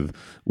out with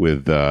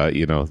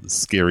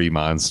scary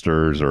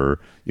monsters or,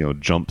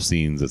 jump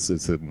scenes.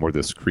 It's more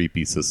this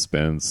creepy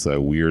suspense,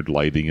 weird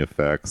lighting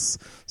effects,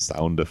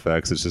 sound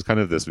effects. It's just kind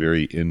of this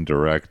very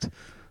indirect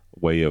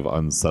way of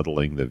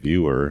unsettling the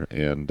viewer,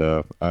 and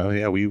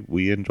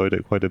we enjoyed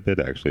it quite a bit,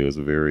 actually. It was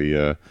a very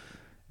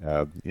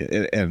and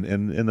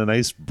a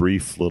nice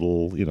brief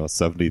little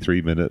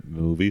 73-minute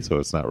movie, so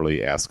it's not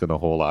really asking a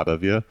whole lot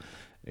of you,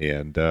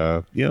 and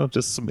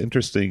just some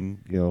interesting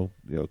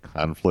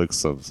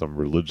conflicts, of some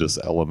religious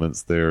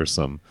elements there,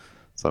 some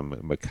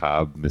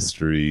macabre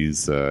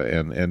mysteries,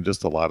 and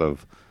just a lot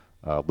of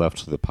left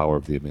to the power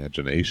of the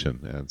imagination.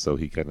 And so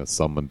he kind of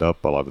summoned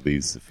up a lot of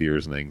these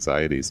fears and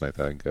anxieties, and I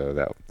think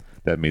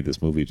that made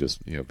this movie just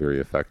very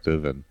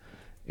effective. And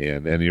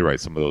And you're right,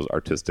 some of those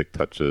artistic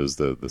touches,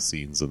 the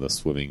scenes in the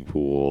swimming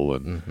pool,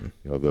 and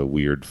the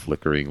weird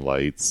flickering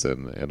lights,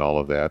 and all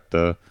of that.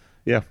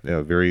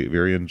 Very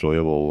very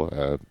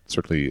enjoyable.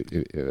 Certainly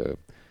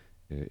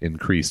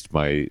increased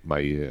my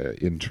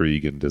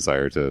intrigue and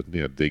desire to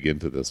dig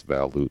into this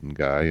Val Lewton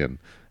guy. And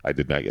I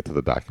did not get to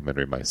the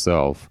documentary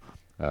myself,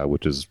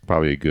 which is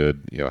probably a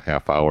good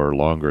half hour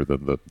longer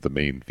than the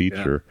main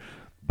feature. Yeah.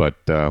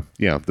 But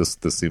this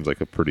seems like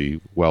a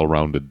pretty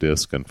well-rounded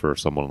disc, and for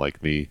someone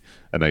like me,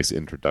 a nice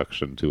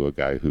introduction to a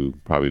guy who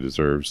probably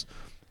deserves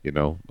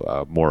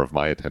more of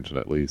my attention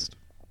at least.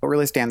 What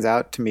really stands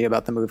out to me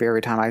about the movie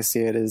every time I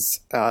see it is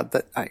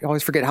that I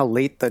always forget how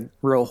late the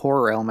real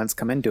horror elements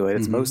come into it.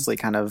 It's mostly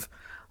kind of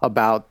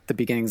about the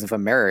beginnings of a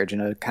marriage,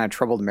 and a kind of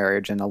troubled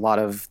marriage, and a lot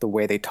of the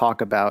way they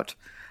talk about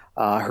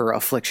her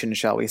affliction,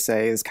 shall we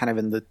say, is kind of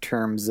in the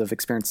terms of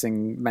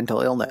experiencing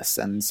mental illness.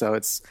 And so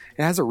it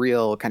has a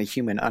real kind of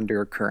human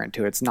undercurrent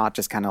to it. It's not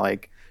just kind of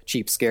like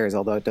cheap scares,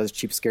 although it does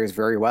cheap scares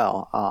very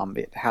well.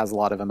 It has a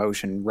lot of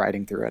emotion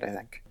riding through it, I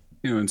think.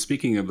 And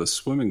speaking of the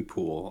swimming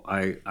pool,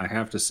 I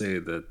have to say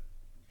that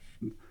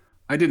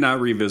I did not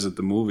revisit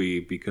the movie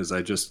because I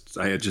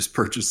had just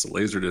purchased the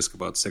Laserdisc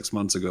about 6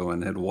 months ago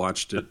and had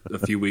watched it a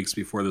few weeks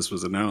before this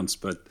was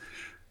announced. But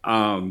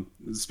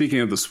speaking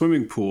of the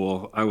swimming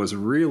pool, I was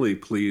really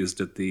pleased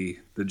at the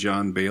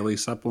John Bailey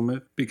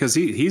supplement, because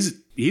he's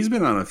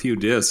been on a few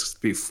discs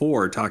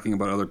before talking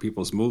about other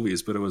people's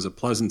movies, but it was a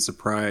pleasant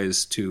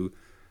surprise to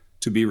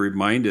be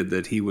reminded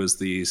that he was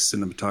the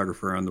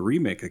cinematographer on the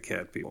remake of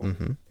Cat People.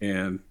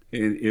 And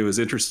it was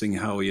interesting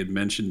how he had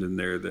mentioned in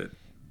there that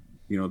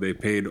they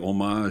paid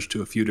homage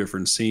to a few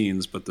different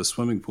scenes, but the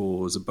swimming pool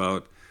was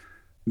about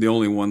the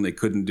only one they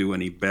couldn't do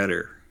any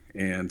better.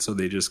 And so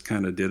they just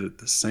kind of did it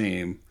the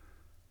same.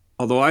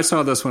 Although I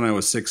saw this when I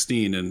was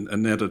 16, and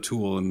Annette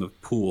O'Toole in the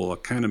pool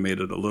kind of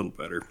made it a little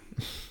better.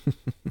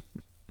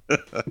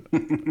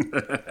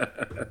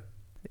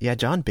 Yeah,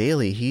 John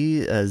Bailey, he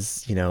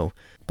is,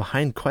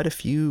 behind quite a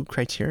few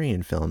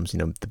Criterion films,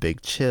 The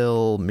Big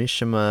Chill,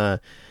 Mishima.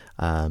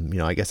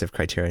 I guess if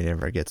Criterion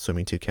ever gets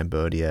Swimming to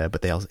Cambodia,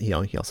 but he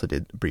also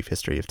did Brief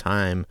History of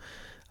Time.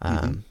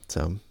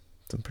 So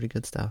some pretty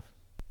good stuff.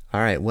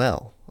 All right,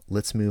 well,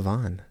 let's move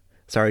on.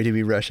 Sorry to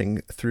be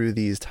rushing through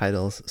these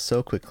titles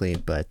so quickly,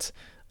 but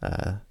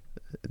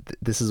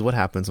this is what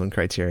happens when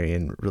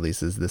Criterion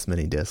releases this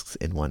many discs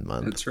in 1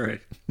 month. That's right.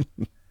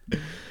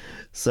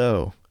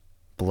 So,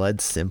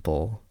 Blood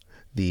Simple,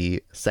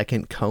 the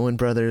second Coen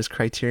Brothers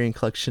Criterion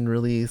Collection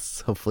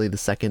release, hopefully the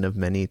second of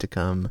many to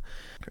come.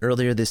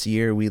 Earlier this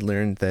year, we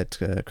learned that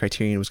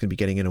Criterion was going to be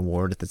getting an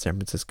award at the San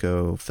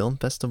Francisco Film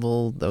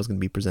Festival that was going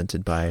to be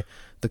presented by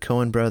the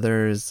Coen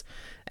Brothers,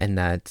 and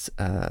that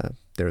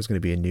there was going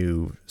to be a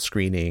new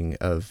screening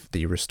of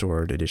the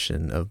restored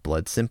edition of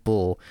Blood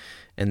Simple,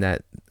 and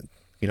that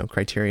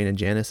Criterion and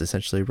Janus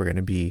essentially were going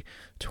to be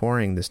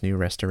touring this new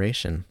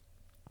restoration.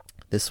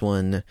 This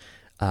one,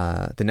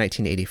 the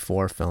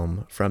 1984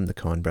 film from the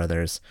Coen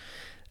Brothers,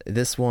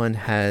 this one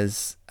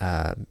has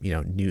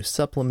new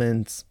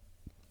supplements,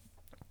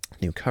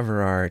 new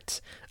cover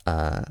art.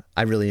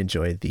 I really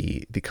enjoyed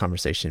the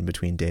conversation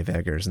between Dave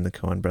Eggers and the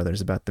Coen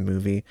Brothers about the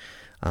movie.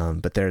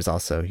 But there's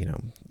also,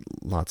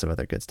 lots of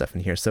other good stuff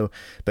in here.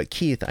 But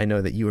Keith, I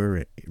know that you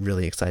were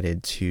really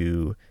excited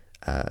to,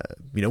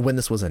 when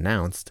this was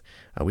announced,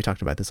 we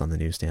talked about this on the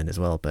newsstand as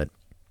well, but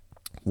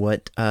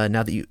what,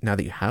 now that you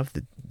have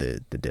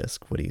the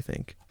disc, what do you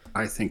think?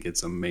 I think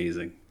it's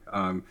amazing.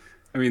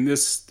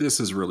 This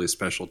is really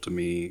special to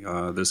me.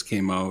 This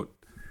came out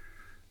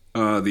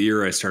the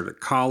year I started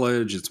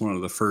college. It's one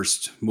of the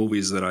first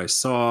movies that I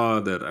saw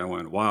that I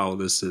went, wow,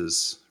 this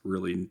is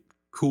really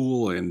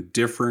cool and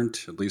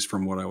different, at least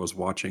from what I was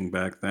watching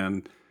back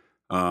then.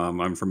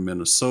 I'm from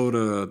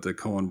Minnesota. The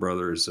Coen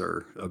Brothers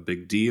are a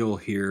big deal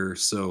here.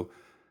 So,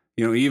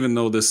 even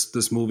though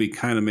this movie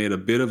kind of made a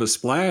bit of a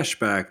splash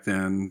back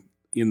then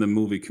in the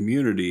movie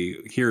community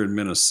here in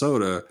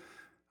Minnesota,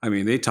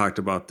 they talked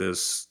about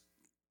this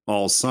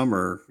all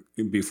summer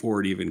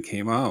before it even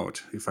came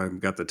out, if I've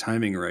got the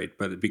timing right,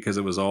 but because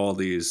it was all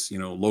these,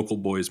 local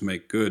boys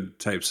make good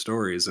type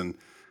stories. And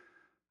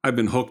I've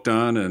been hooked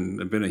on,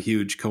 and I've been a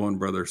huge Coen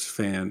Brothers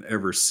fan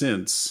ever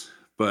since.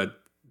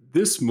 But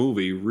this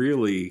movie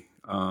really,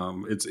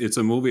 it's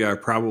a movie I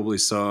probably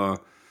saw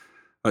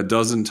a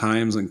dozen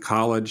times in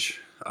college,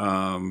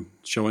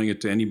 showing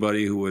it to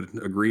anybody who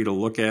would agree to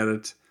look at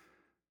it.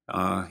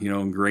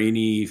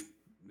 Grainy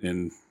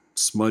and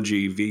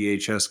smudgy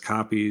VHS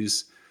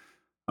copies.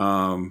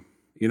 And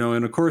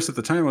of course at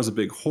the time I was a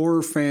big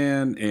horror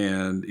fan,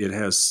 and it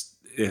has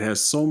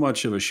so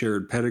much of a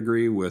shared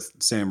pedigree with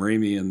Sam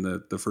Raimi and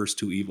the first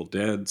two Evil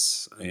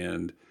Deads.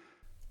 And,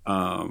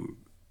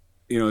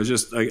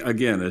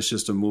 it's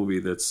just a movie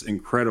that's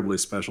incredibly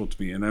special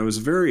to me. And I was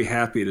very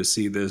happy to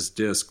see this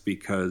disc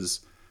because,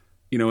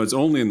 it's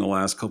only in the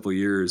last couple of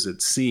years,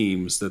 it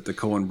seems, that the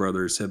Coen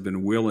Brothers have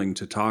been willing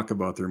to talk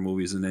about their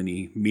movies in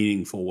any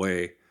meaningful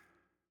way.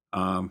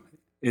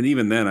 and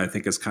even then, I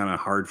think it's kind of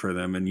hard for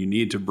them, and you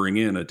need to bring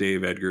in a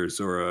Dave Eggers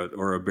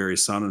or a Barry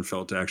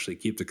Sonnenfeld to actually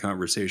keep the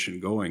conversation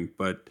going.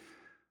 But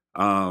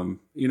I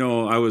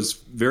was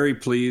very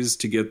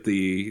pleased to get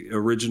the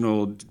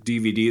original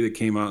DVD that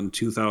came out in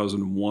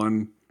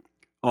 2001.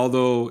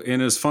 Although,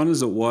 and as fun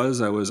as it was,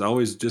 I was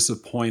always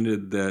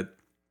disappointed that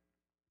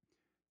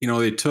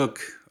they took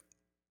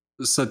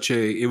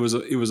it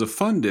was a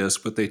fun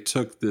disc, but they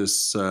took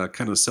this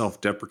kind of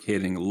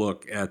self-deprecating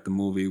look at the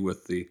movie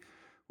with the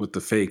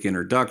fake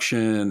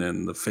introduction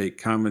and the fake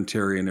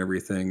commentary and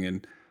everything.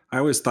 And I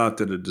always thought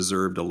that it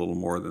deserved a little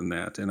more than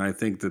that. And I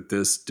think that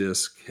this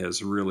disc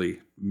has really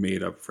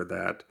made up for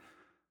that.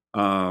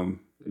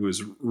 It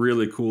was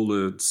really cool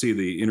to see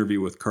the interview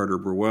with Carter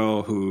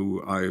Burwell,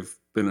 who I've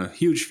been a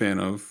huge fan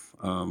of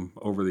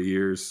over the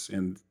years.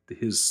 And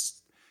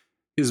his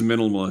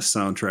minimalist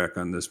soundtrack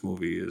on this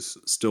movie is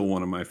still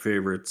one of my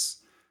favorites.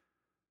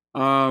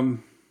 And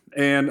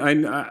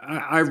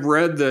I've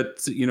read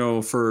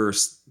that, for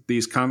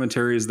these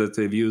commentaries that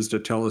they've used a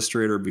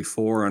Telestrator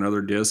before on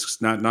other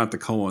discs, not the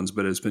Coens,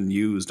 but it's been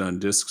used on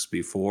discs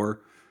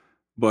before.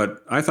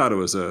 But I thought it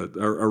was a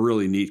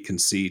really neat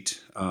conceit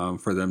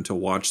for them to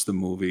watch the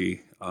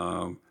movie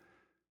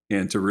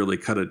and to really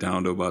cut it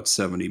down to about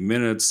 70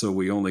 minutes. So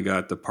we only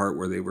got the part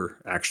where they were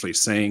actually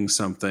saying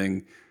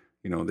something.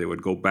 They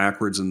would go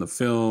backwards in the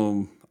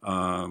film.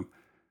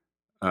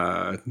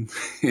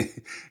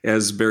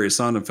 As Barry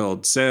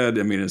Sonnenfeld said,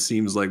 it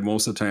seems like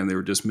most of the time they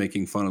were just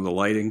making fun of the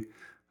lighting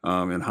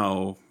and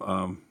how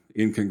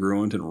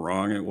incongruent and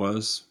wrong it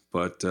was,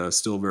 but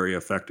still very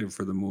effective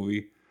for the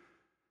movie.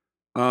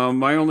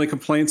 My only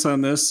complaints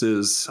on this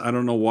is I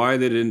don't know why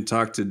they didn't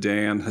talk to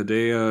Dan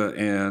Hedaya,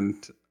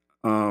 and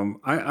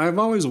I've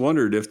always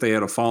wondered if they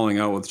had a falling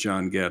out with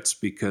John Getz,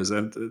 because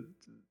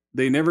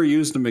they never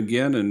used him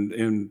again,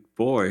 and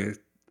boy,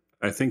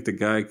 I think the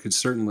guy could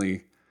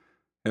certainly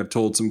have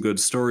told some good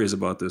stories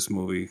about this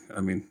movie.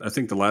 I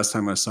think the last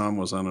time I saw him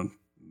was on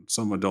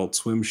some Adult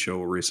Swim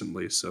show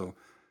recently, so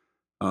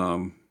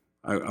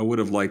I would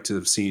have liked to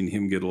have seen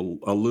him get a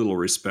little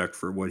respect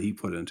for what he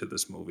put into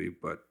this movie.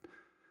 But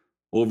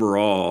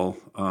overall,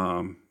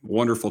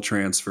 wonderful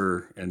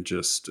transfer, and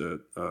just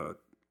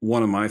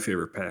one of my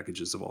favorite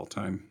packages of all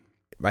time.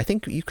 I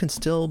think you can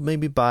still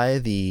maybe buy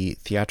the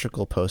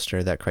theatrical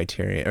poster that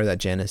Criterion or that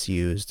Janus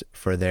used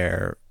for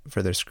their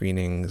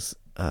screenings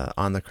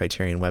on the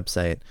Criterion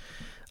website.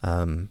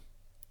 An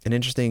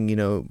interesting,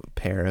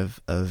 pair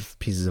of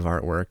pieces of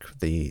artwork.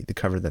 The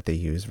cover that they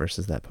use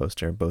versus that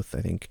poster, both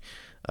I think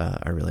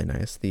are really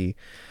nice. The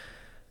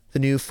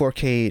new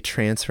 4K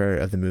transfer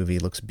of the movie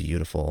looks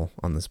beautiful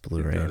on this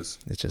Blu-ray. It does.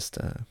 It's just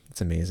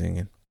it's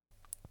amazing,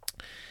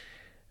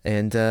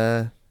 and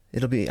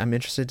I'm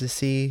interested to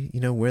see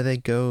where they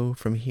go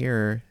from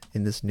here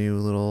in this new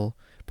little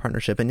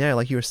partnership. And yeah,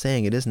 like you were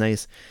saying, it is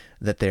nice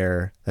that they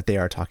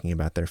are talking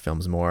about their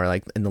films more.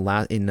 Like in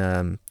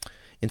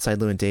Inside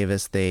Llewyn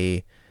Davis,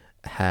 they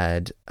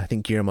had, I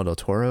think Guillermo del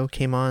Toro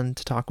came on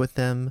to talk with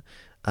them,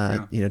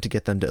 to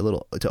get them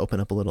to open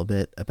up a little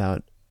bit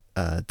about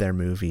their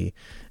movie.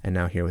 And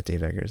now here with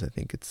Dave Eggers, I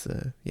think it's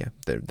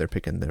they're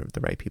picking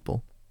the right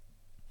people.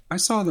 I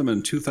saw them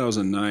in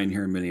 2009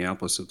 here in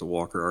Minneapolis at the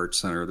Walker Arts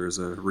Center. There's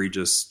a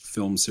Regis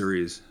film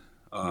series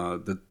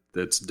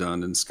that's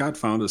done, and Scott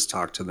Foundas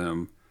talked to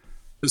them.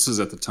 This was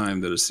at the time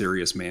that A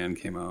Serious Man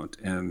came out,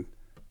 and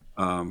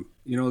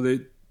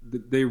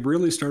they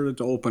really started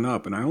to open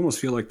up, and I almost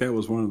feel like that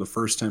was one of the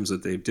first times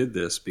that they did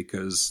this,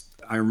 because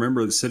I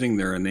remember sitting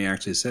there and they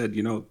actually said,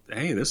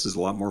 hey, this is a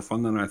lot more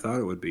fun than I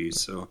thought it would be.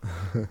 So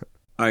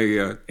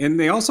and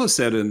they also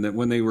said that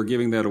when they were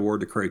giving that award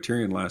to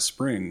Criterion last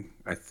spring,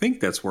 I think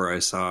that's where I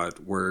saw it,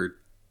 where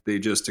they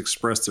just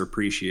expressed their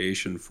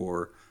appreciation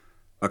for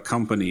a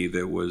company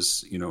that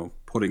was,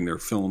 putting their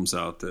films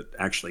out that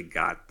actually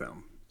got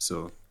them.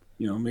 So,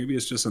 maybe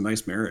it's just a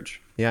nice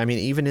marriage. Yeah,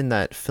 even in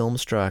that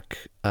Filmstruck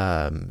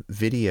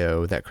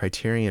video that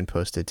Criterion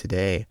posted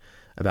today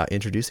about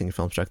introducing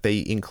Filmstruck,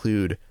 they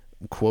include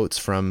quotes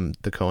from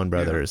the Coen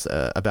brothers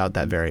about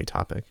that very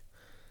topic.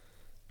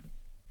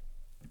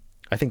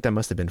 I think that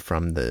must have been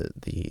from the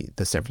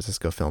San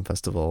Francisco Film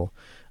Festival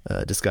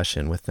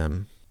discussion with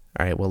them.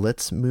 All right, well,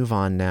 let's move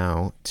on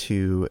now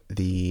to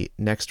the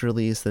next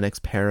release, the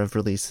next pair of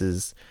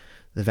releases,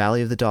 The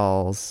Valley of the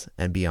Dolls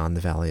and Beyond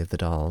the Valley of the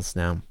Dolls.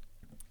 Now,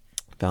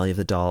 Valley of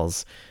the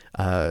Dolls,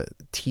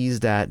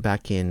 teased at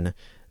back in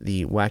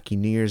the Wacky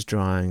New Year's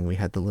drawing. We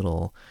had the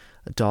little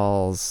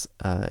dolls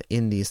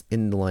in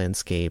the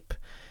landscape.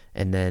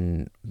 And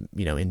then,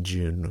 in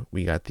June,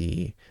 we got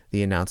the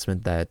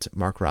announcement that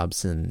Mark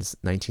Robson's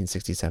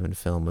 1967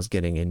 film was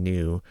getting a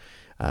new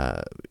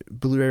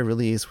Blu-ray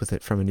release with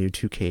it from a new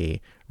 2K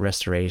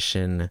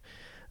restoration,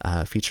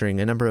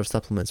 featuring a number of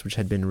supplements which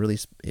had been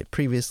released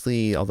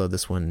previously, although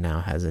this one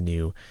now has a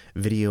new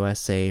video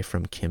essay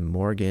from Kim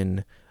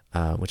Morgan,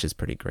 which is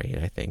pretty great,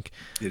 I think.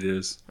 It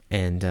is.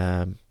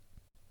 And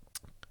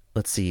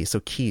let's see.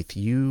 So, Keith,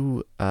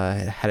 you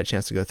had a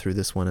chance to go through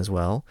this one as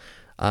well.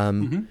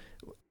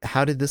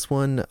 how did this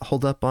one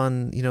hold up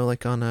on,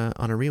 like on a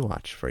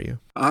rewatch for you?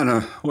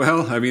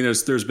 Well, I mean,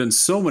 there's been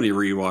so many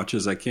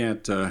rewatches, I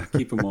can't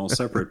keep them all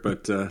separate.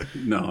 But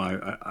no,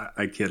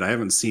 I kid. I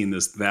haven't seen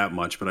this that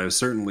much, but I've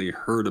certainly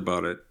heard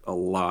about it a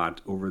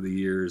lot over the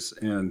years.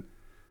 And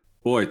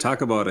boy,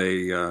 talk about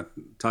a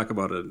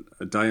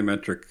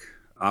diametric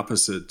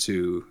opposite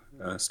to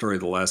Story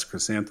of the Last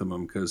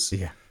Chrysanthemum, because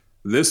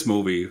this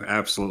movie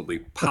absolutely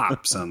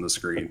pops on the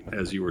screen,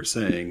 as you were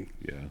saying.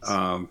 Yes.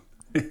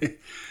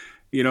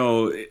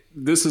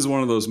 This is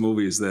one of those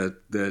movies that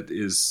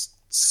is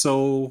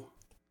so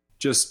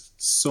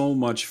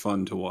much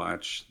fun to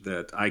watch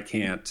that I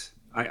can't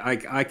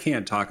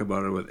talk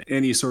about it with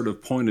any sort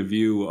of point of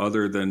view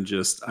other than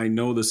just, I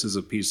know this is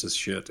a piece of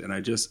shit and I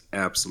just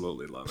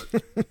absolutely love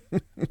it.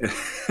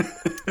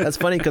 That's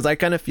funny, because I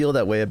kind of feel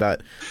that way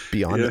about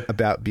Beyond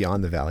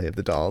the Valley of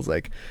the Dolls.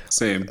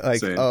 Same.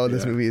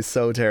 This movie is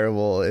so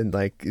terrible, and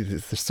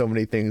there's so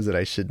many things that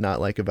I should not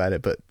like about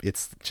it, but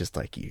it's just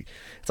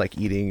it's like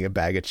eating a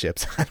bag of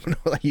chips. I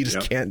don't know, you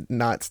just can't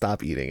not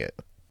stop eating it.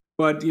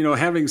 But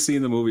having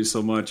seen the movie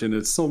so much, and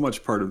it's so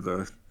much part of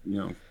the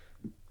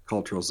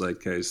cultural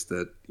zeitgeist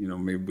that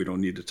maybe we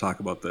don't need to talk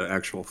about the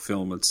actual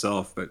film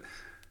itself, but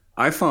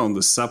I found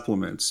the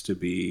supplements to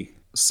be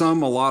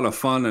some a lot of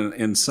fun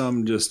and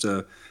some just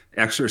a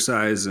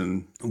exercise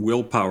and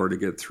willpower to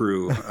get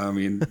through. I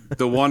mean,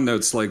 the one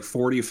that's like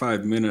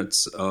 45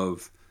 minutes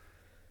of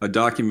a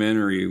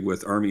documentary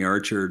with Army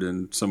Archerd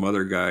and some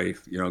other guy,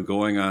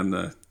 going on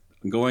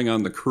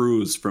the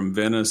cruise from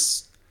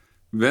Venice,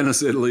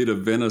 Italy to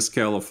Venice,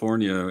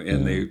 California,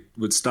 and they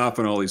would stop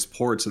in all these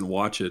ports and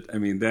watch it. I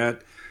mean,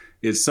 that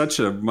is such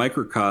a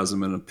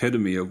microcosm and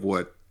epitome of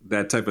what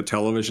that type of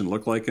television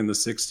looked like in the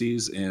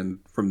 60s. And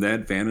from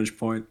that vantage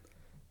point,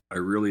 I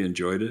really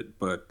enjoyed it.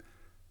 But,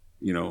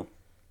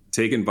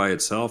 taken by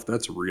itself,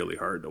 that's really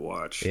hard to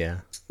watch.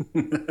 Yeah.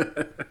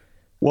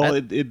 Well,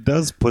 it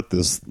does put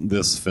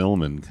this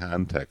film in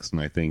context,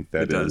 and I think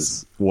that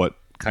is what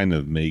kind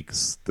of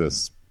makes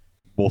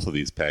both of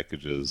these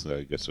packages,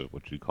 I guess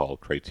what you call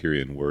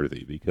Criterion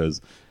worthy,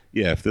 because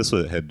if this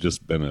had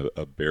just been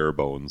a bare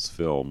bones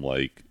film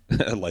like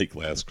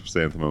Last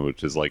Chrysanthemum,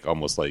 which is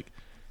almost like,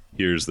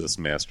 here's this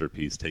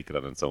masterpiece, take it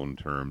on its own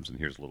terms, and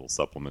here's a little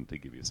supplement to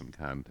give you some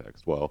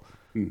context. Well,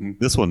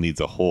 this one needs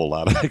a whole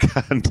lot of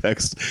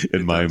context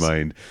in my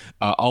mind.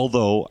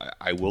 Although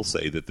I will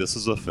say that this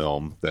is a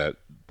film that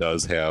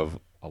does have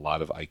a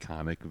lot of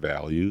iconic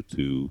value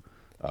to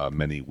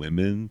many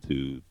women,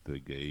 to the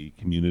gay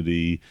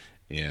community,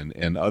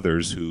 and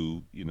others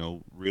who,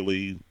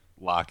 really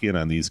lock in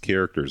on these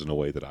characters in a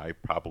way that I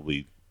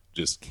probably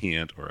just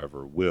can't or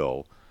ever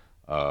will,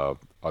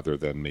 other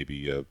than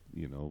maybe a,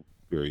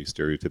 very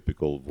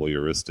stereotypical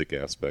voyeuristic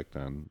aspect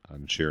on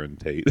Sharon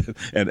Tate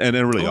and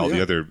really all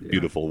the other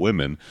beautiful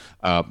women.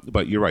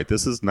 But you're right.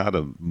 This is not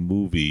a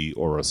movie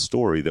or a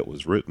story that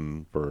was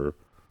written for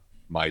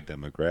my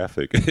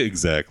demographic.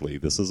 Exactly.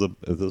 This is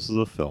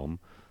a film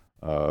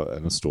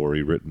and a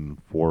story written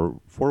for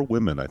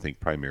women, I think,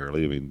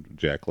 primarily. I mean,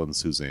 Jacqueline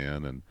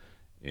Suzanne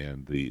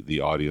and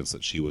the audience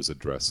that she was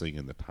addressing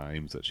and the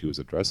times that she was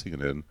addressing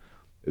it in.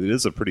 It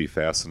is a pretty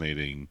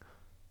fascinating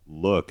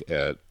look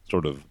at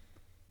sort of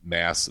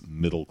mass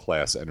middle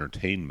class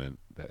entertainment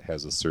that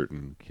has a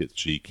certain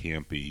kitschy,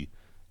 campy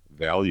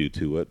value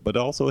to it, but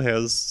also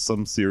has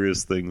some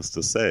serious things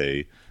to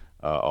say,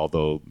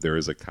 although there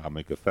is a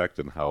comic effect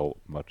in how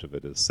much of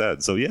it is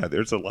said. So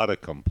there's a lot of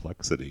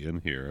complexity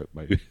in here.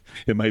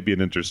 It might be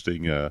an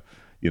interesting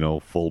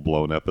full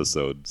blown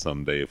episode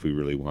someday if we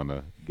really want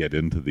to get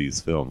into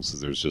these films, because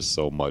there's just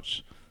so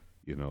much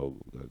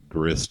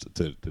grist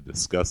to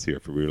discuss here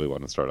if we really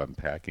want to start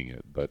unpacking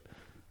it. But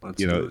Let's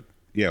do it.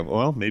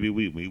 Well, maybe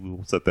we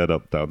will set that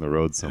up down the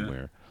road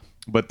somewhere.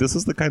 But this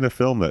is the kind of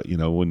film that,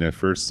 when I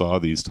first saw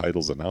these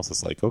titles announced,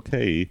 it's like,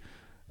 okay,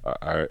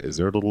 is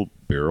there a little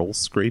barrel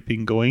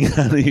scraping going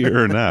on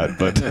here or not?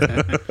 But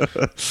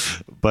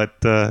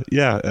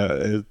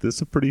this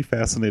is a pretty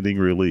fascinating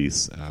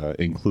release,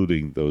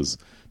 including those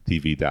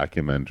TV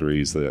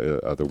documentaries,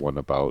 the other one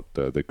about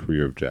the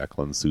career of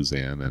Jacqueline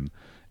Suzanne. And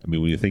I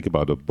mean, when you think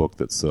about a book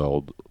that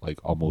sold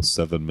almost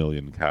 7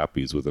 million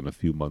copies within a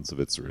few months of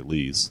its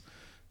release,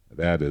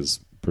 that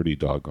is pretty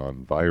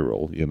doggone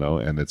viral,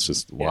 and it's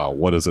just, wow,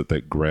 what is it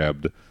that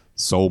grabbed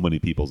so many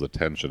people's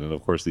attention? And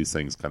of course, these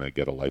things kind of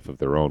get a life of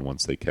their own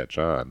once they catch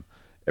on.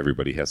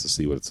 Everybody has to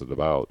see what it's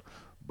about.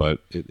 But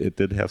it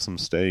did have some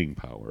staying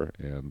power,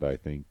 and I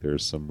think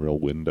there's some real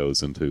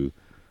windows into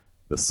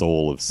the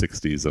soul of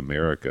 60s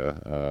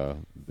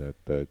America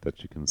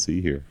that you can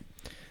see here.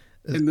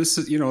 And this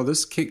is,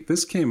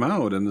 this came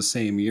out in the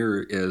same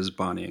year as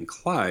Bonnie and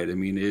Clyde. I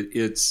mean,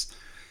 it's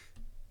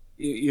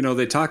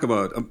they talk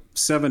about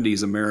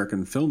 70s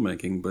American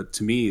filmmaking, but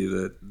to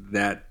me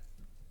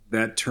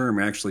that term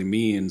actually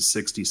means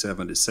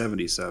 67 to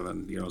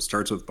 77. It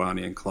starts with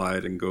Bonnie and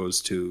Clyde and goes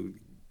to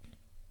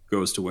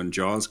when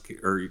Jaws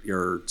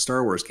or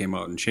Star Wars came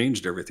out and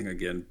changed everything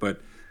again.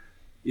 But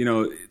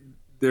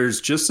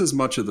there's just as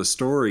much of the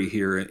story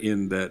here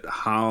in that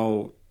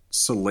how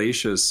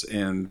salacious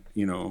and,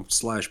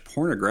 slash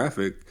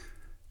pornographic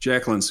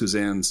Jacqueline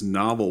Suzanne's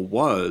novel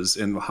was,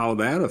 and how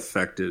that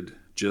affected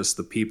just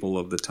the people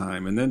of the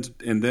time. And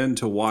then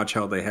to watch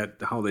how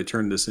they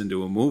turned this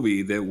into a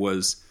movie that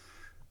was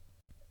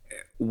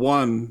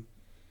one,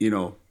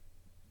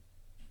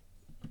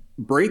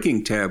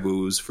 breaking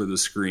taboos for the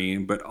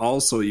screen, but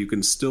also you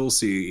can still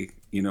see,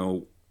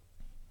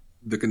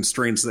 the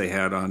constraints they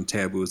had on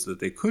taboos that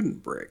they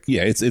couldn't break.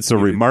 Yeah, it's a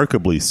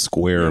remarkably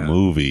square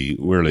movie,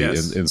 really,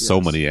 Yes, in so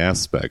many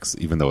aspects,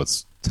 even though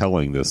it's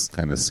telling this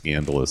kind of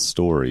scandalous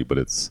story, but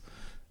it's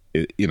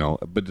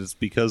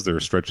because they're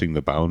stretching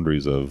the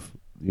boundaries of,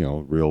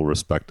 real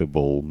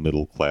respectable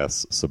middle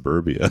class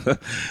suburbia.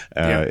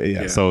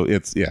 So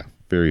it's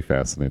very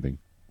fascinating.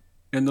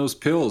 And those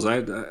pills, I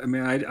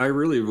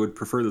really would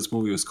prefer this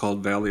movie was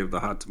called Valley of the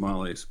Hot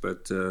Tamales,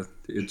 but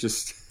it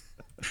just,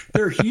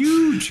 they're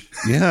huge.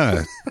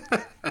 Yeah.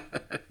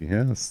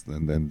 Yes.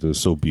 And then they're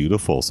so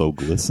beautiful, so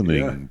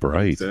glistening and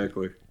bright.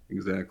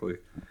 Exactly.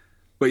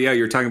 But yeah,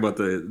 you're talking about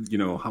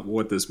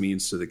what this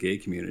means to the gay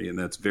community. And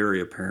that's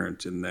very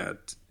apparent in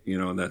that,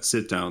 that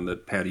sit down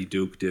that Patty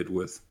Duke did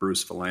with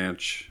Bruce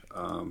Valanche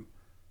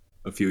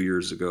a few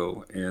years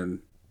ago. And,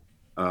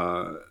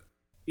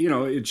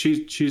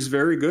 she's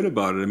very good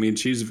about it. I mean,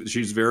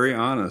 she's very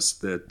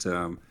honest that,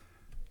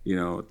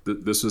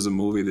 this was a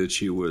movie that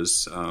she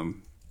was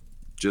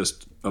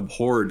just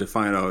abhorred to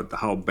find out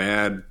how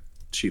bad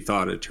she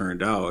thought it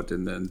turned out.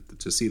 And then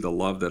to see the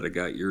love that it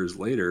got years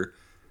later,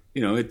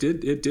 it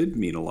did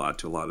mean a lot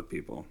to a lot of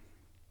people.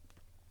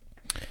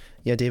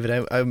 Yeah,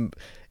 David,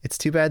 it's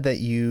too bad that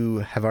you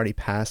have already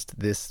passed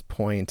this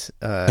point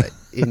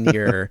in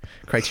your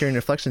Criterion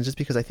reflections, just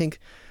because I think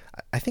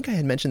I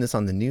had mentioned this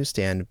on the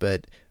newsstand,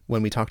 but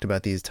when we talked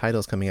about these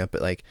titles coming up,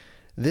 but like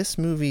this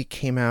movie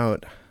came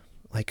out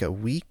like a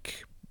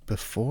week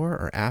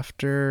before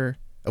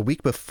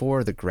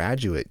The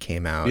Graduate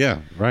came out.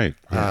 Yeah, right.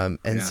 Yeah.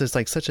 It's just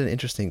like such an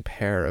interesting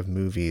pair of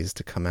movies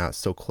to come out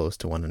so close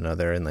to one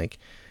another, and like,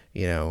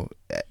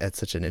 at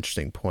such an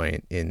interesting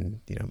point in,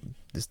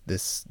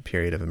 this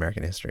period of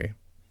American history.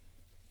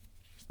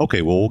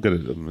 Okay, well, we'll get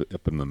it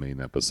up in the main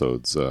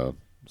episodes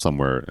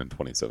somewhere in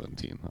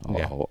 2017.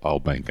 I'll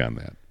bank on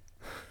that.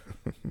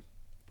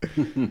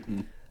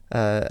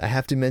 I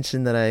have to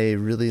mention that I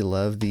really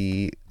love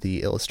the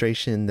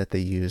illustration that they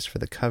used for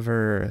the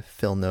cover.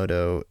 Phil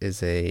Noto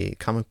is a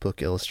comic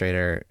book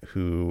illustrator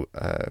who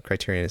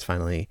Criterion has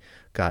finally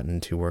gotten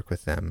to work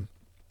with them,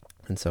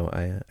 and so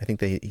I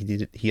think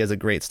he has a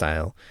great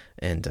style,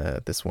 and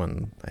this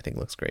one I think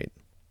looks great.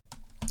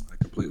 I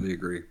completely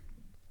agree.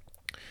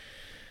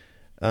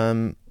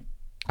 I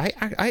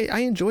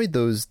enjoyed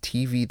those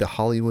The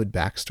Hollywood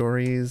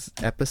Backstories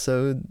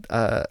episode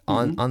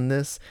on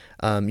this,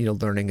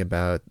 learning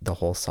about the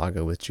whole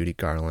saga with Judy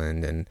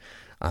Garland. And,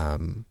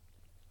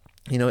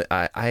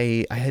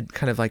 I had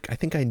kind of like, I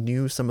think I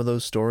knew some of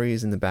those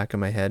stories in the back of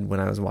my head when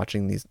I was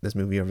watching this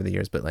movie over the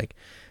years, but like,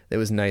 it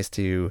was nice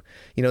to,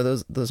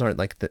 those aren't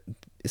like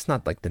it's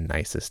not like the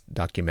nicest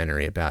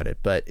documentary about it,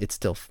 but it's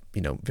still,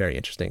 very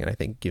interesting. And I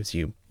think gives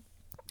you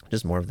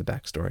just more of the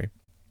backstory.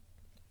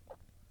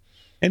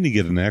 And you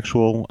get an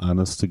actual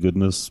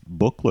honest-to-goodness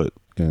booklet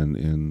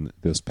in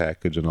this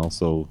package and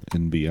also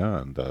in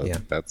Beyond.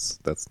 That's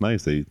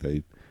nice.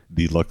 They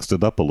deluxed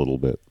it up a little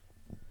bit.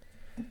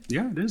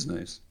 Yeah, it is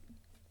nice.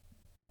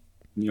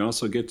 And you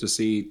also get to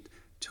see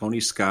Tony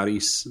Scotti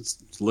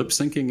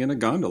lip-syncing in a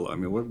gondola. I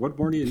mean, what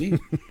more do you need?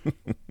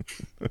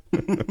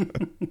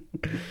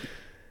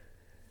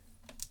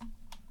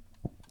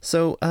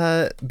 So,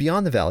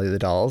 Beyond the Valley of the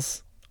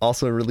Dolls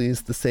also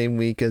released the same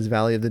week as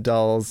Valley of the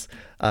Dolls,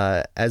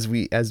 as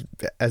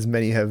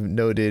many have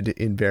noted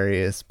in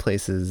various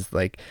places.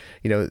 Like,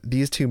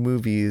 these two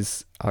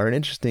movies are an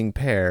interesting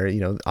pair.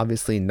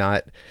 Obviously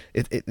not.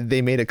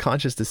 They made a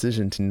conscious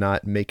decision to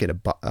not make it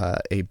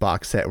a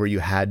box set where you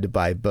had to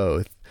buy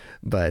both,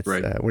 but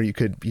right. Where you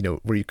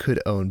could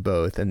own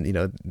both, and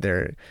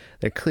they're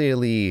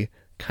clearly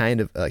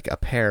kind of like a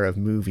pair of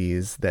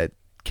movies that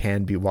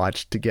can be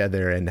watched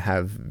together and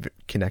have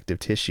connective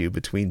tissue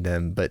between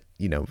them. But,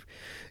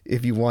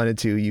 if you wanted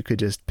to, you could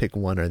just pick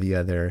one or the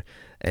other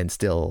and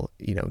still,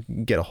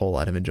 get a whole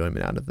lot of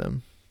enjoyment out of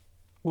them.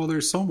 Well,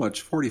 there's so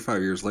much,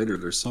 45 years later,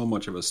 there's so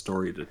much of a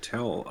story to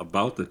tell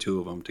about the two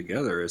of them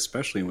together,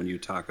 especially when you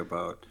talk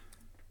about,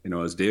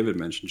 as David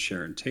mentioned,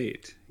 Sharon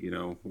Tate.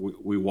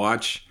 We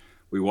watch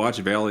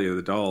Valley of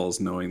the Dolls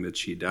knowing that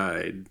she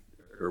died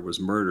or was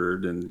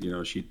murdered, and,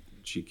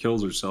 she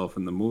kills herself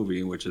in the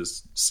movie, which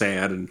is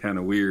sad and kind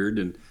of weird.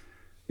 And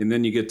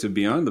then you get to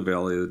Beyond the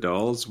Valley of the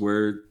Dolls,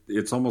 where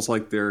it's almost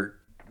like they're,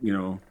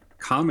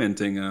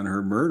 commenting on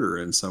her murder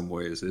in some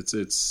ways.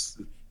 It's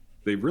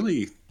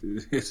really,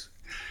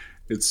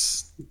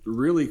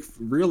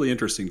 really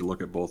interesting to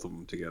look at both of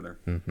them together.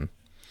 Mm-hmm.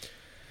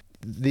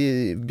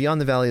 The Beyond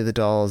the Valley of the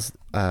Dolls,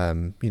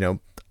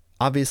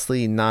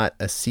 obviously not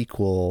a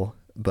sequel,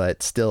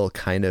 but still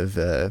kind of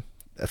a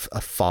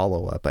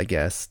follow-up, I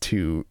guess,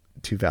 to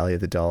to Valley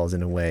of the Dolls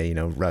in a way. You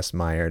know, Russ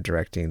Meyer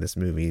directing this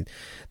movie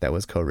that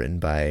was co-written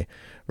by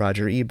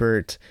Roger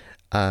Ebert.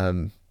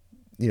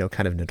 You know,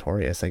 kind of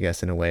notorious, I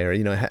guess, in a way, or,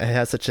 you know, it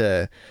has such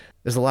a,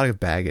 there's a lot of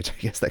baggage,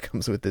 I guess, that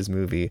comes with this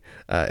movie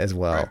as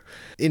well. Right.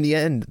 In the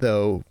end,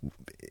 though,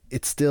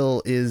 it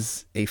still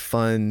is a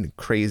fun,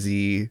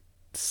 crazy,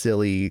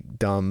 silly,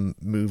 dumb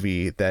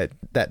movie. That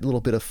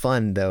little bit of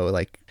fun, though,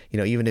 like, you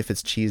know, even if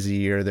it's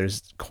cheesy or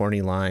there's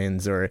corny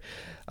lines or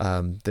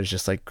there's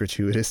just like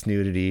gratuitous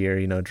nudity or,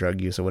 you know,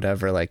 drug use or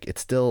whatever, like, it's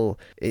still,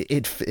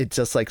 it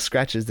just like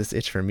scratches this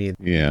itch for me.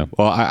 Yeah.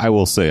 Well, I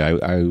will say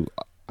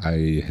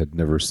I had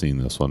never seen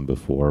this one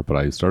before, but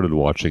I started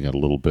watching it a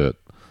little bit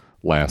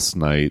last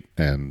night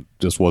and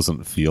just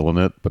wasn't feeling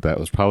it. But that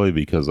was probably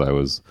because I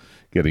was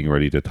getting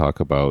ready to talk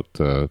about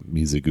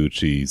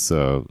Mizoguchi's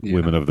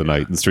Women of the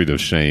Night and Street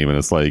of Shame. And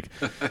it's like,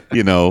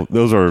 you know,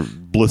 those are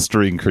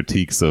blistering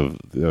critiques of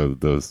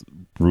the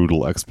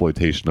brutal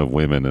exploitation of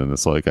women. And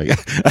it's like, I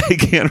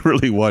can't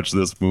really watch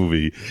this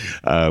movie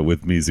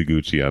with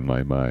Mizoguchi on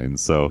my mind.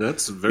 So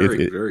that's a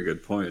very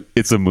good point.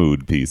 It's a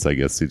mood piece, I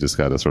guess. You just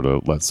got to sort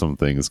of let some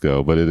things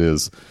go. But it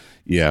is,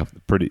 yeah,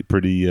 pretty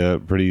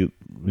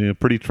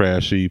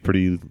trashy,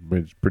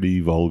 pretty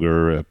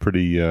vulgar,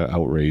 pretty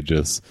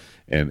outrageous,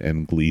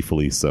 and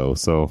gleefully so.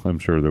 So I'm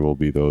sure there will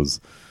be those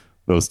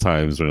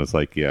times when it's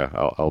like, yeah,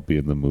 I'll be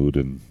in the mood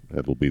and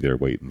it'll be there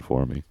waiting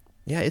for me.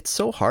 Yeah, it's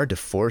so hard to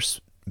force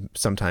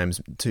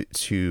sometimes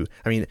to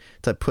make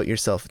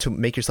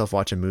yourself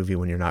watch a movie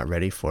when you're not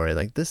ready for it.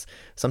 Like this,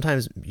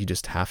 sometimes you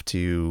just have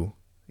to,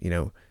 you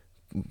know,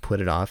 put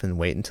it off and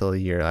wait until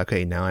you're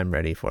okay, now I'm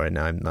ready for it.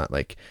 Now I'm not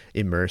like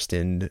immersed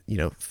in, you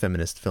know,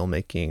 feminist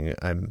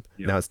filmmaking.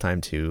 Now it's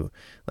time to,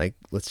 like,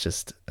 let's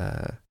just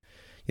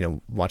you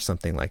know, watch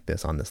something like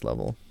this on this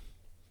level.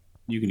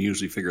 You can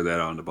usually figure that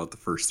out in about the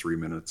first 3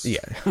 minutes. Yeah.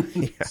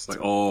 It's like,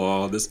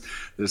 oh, this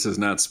is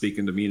not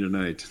speaking to me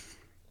tonight.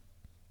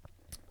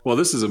 Well,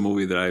 this is a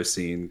movie that I've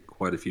seen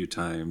quite a few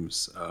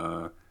times. I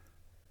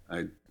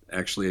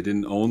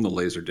didn't own the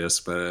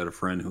Laserdisc, but I had a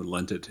friend who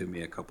lent it to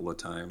me a couple of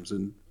times.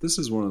 And this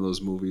is one of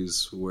those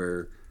movies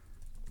where,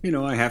 you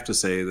know, I have to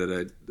say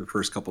that the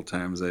first couple of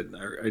times I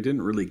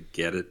didn't really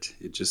get it.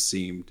 It just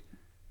seemed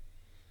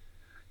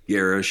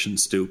garish and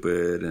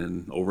stupid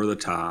and over the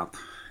top.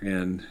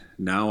 And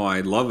now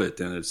I love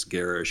it, and it's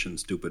garish and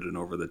stupid and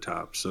over the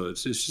top. So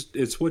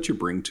it's what you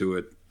bring to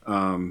it.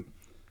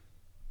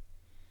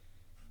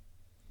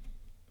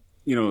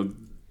 You know,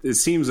 it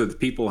seems that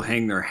people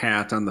hang their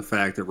hat on the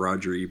fact that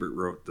Roger Ebert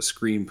wrote the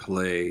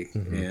screenplay,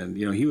 and,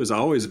 you know, he was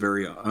always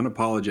very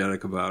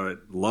unapologetic about it.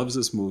 Loves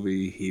this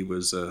movie. He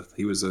was a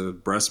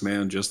breast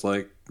man, just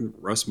like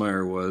Russ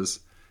Meyer was.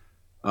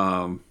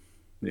 You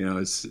know,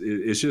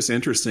 it's just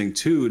interesting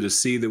too to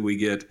see that we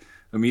get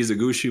a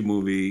Mizoguchi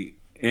movie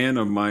and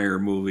a Meyer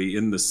movie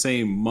in the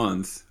same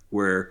month,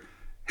 where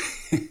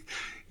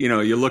you know,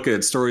 you look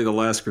at Story of the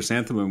Last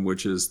Chrysanthemum,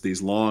 which is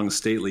these long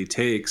stately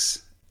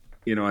takes.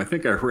 You know, I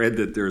think I read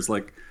that there's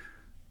like,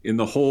 in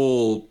the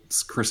whole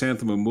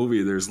Chrysanthemum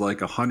movie, there's like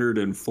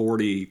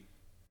 140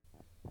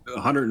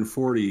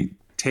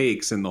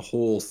 takes in the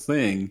whole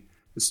thing.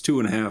 It's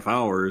 2.5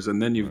 hours.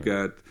 And then you've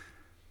got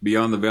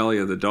Beyond the Valley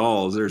of the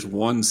Dolls. There's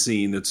one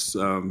scene that's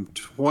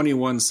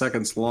 21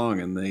 seconds long,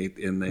 and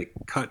they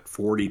cut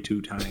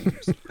 42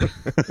 times.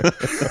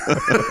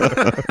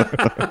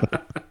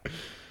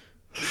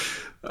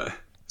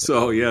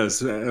 So,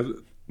 yes.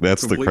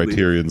 That's completely. The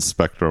Criterion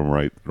spectrum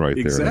right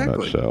exactly. There in a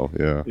nutshell.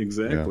 Yeah,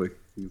 exactly.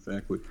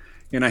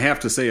 And I have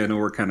to say, I know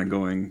we're kind of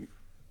going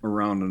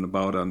around and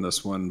about on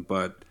this one,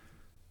 but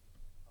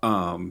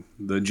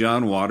the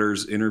John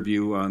Waters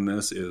interview on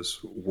this is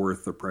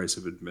worth the price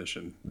of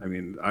admission. I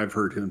mean, I've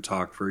heard him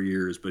talk for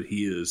years, but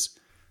he is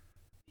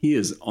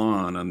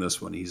on this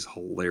one. He's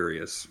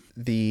hilarious.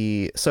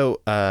 I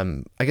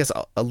guess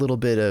a little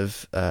bit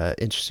of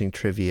interesting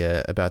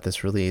trivia about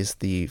this release.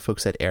 The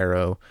folks at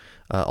Arrow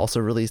also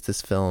released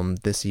this film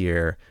this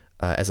year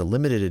as a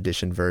limited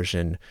edition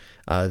version.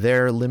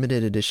 Their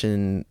limited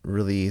edition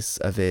release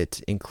of it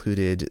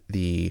included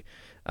the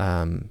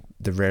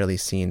rarely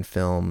seen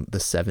film The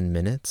 7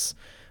 Minutes,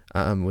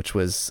 which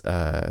was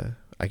I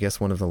guess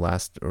one of the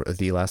last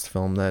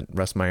film that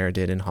Russ Meyer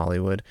did in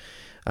Hollywood.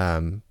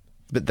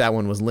 But that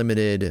one was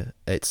limited.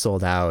 It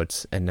sold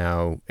out, and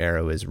now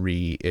Arrow is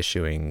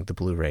reissuing the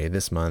Blu-ray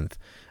this month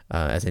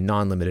as a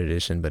non-limited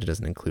edition, but it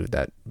doesn't include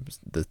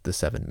the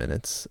 7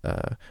 minutes,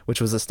 which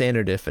was a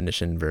standard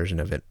definition version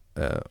of it,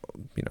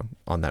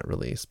 on that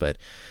release. But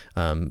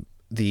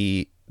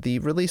the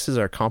releases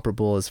are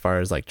comparable as far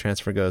as like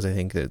transfer goes. I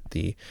think that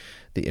the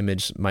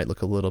image might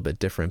look a little bit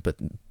different, but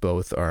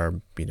both are,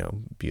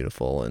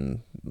 beautiful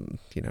and,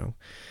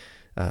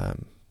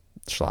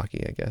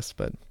 schlocky, I guess.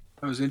 But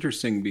that was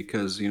interesting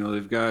because,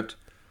 they've got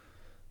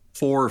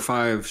 4 or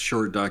 5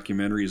 short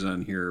documentaries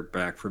on here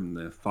back from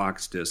the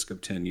Fox disc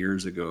of 10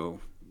 years ago.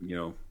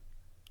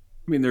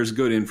 There's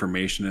good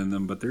information in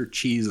them, but they're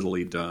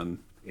cheesily done.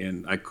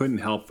 And I couldn't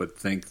help but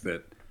think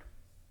that,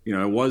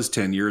 it was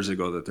 10 years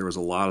ago that there was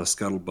a lot of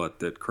scuttlebutt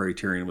that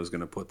Criterion was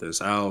going to put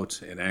this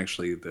out. And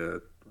actually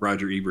the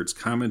Roger Ebert's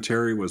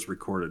commentary was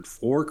recorded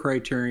for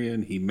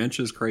Criterion. He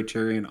mentions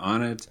Criterion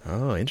on it.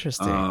 Oh,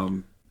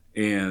 interesting.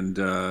 And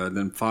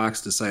then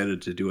Fox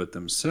decided to do it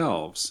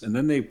themselves. And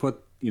then they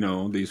put,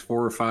 these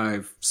 4 or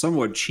 5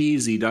 somewhat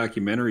cheesy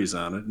documentaries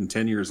on it. And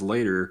 10 years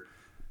later,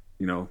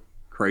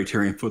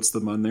 Criterion puts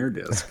them on their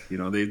disc.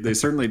 They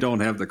certainly don't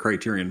have the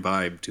Criterion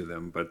vibe to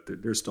them, but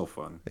they're still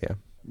fun. Yeah.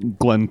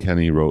 Glenn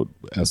Kenny wrote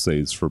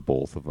essays for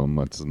both of them.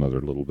 That's another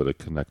little bit of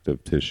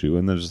connective tissue.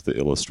 And then just the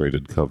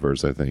illustrated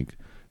covers, I think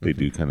they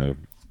do kind of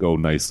go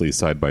nicely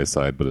side by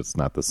side, but it's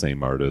not the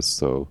same artist.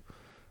 So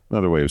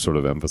another way of sort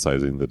of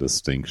emphasizing the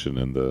distinction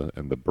and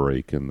the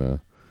break and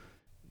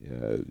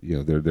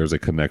there's a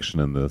connection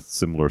in the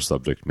similar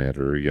subject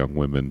matter, young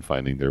women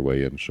finding their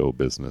way in show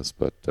business.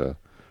 But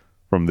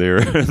from there,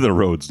 the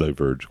roads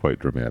diverge quite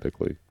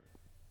dramatically.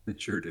 They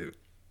sure do.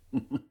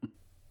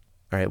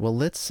 All right, well,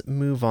 let's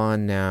move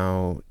on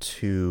now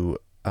to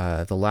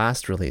the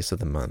last release of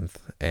the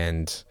month,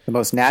 and the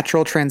most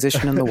natural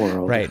transition in the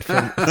world. Right,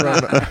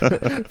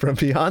 from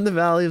Beyond the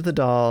Valley of the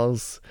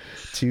Dolls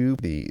to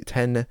the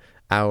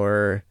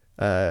 10-hour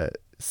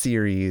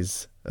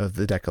series of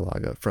the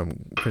Decalogue from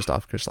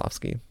Krzysztof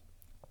Kieślowski.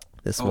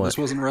 This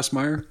wasn't Russ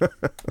Meyer?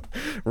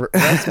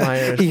 Russ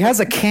Meyer. He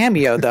has a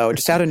cameo, though,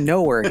 just out of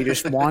nowhere. He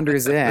just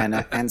wanders in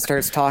and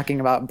starts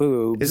talking about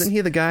boobs. Isn't he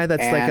the guy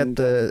that's like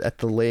at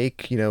the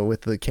lake,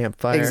 with the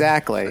campfire?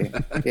 Exactly.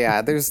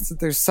 Yeah, there's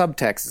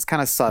subtext. It's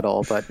kind of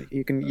subtle, but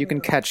you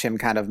can catch him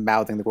kind of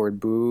mouthing the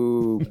word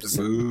boobs.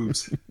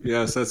 Boobs.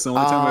 Yes, that's the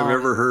only time I've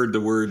ever heard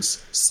the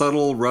words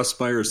subtle Russ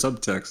Meyer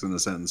subtext in a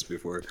sentence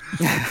before.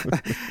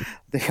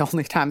 The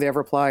only time they ever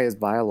apply is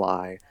by a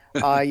lie.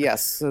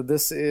 Yes, so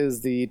this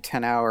is the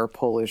 10-hour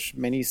Polish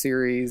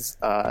miniseries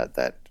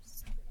that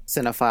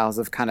cinephiles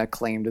have kind of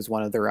claimed as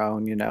one of their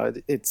own.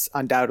 It's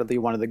undoubtedly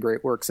one of the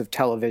great works of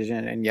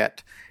television, and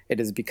yet it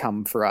has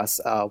become for us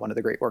one of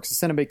the great works of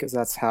cinema, because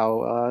that's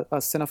how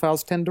us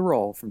cinephiles tend to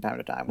roll from time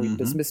to time. We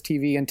dismiss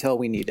TV until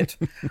we need it.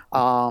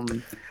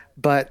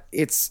 But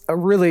it's a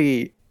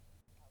really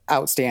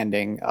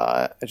outstanding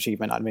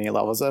achievement on many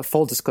levels. A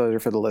full disclosure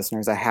for the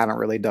listeners, I haven't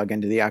really dug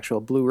into the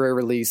actual Blu-ray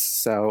release,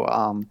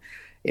 so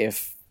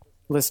if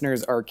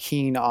listeners are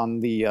keen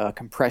on the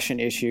compression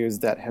issues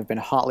that have been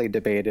hotly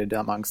debated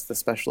amongst the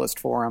specialist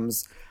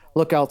forums,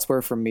 look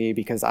elsewhere from me,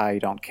 because I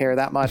don't care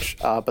that much.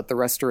 But the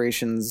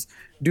restorations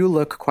do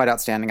look quite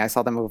outstanding. I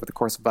saw them over the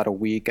course of about a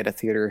week at a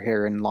theater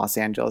here in Los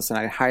Angeles, and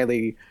I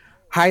highly,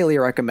 highly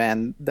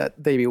recommend that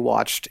they be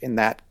watched in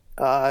that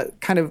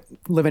kind of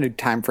limited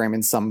time frame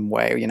in some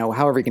way.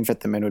 However you can fit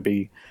them in would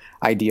be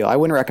ideal. I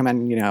wouldn't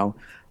recommend,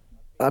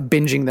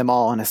 binging them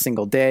all in a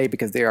single day,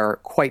 because they are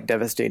quite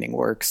devastating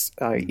works,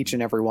 each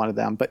and every one of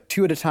them. But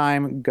 2 at a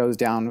time goes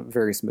down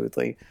very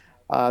smoothly.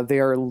 They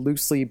are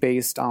loosely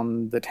based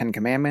on the 10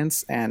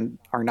 Commandments and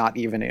are not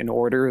even in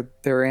order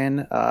they're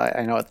in.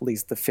 I know at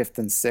least the 5th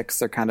and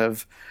 6th are kind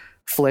of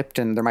flipped,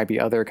 and there might be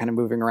other kind of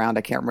moving around.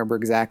 I can't remember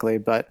exactly,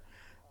 but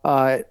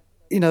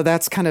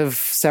that's kind of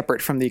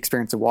separate from the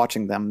experience of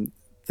watching them.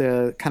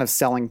 The kind of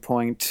selling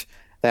point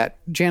that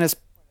Janice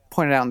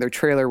pointed out in their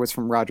trailer was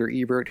from Roger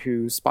Ebert,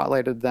 who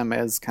spotlighted them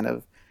as kind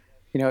of,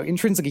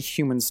 intrinsically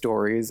human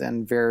stories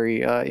and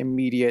very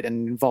immediate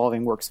and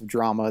involving works of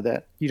drama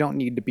that you don't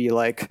need to be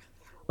like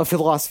a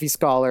philosophy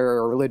scholar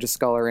or a religious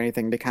scholar or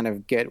anything to kind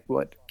of get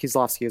what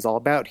Kieślowski is all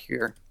about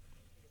here,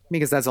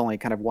 because that's only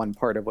kind of one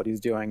part of what he's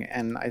doing.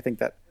 And I think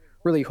that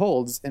really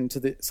holds, and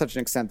to such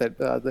an extent that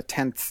the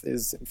 10th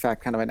is in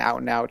fact kind of an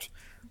out-and-out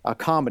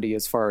comedy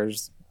as far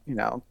as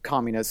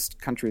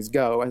communist countries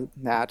go, and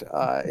that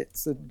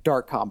it's a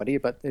dark comedy,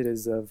 but it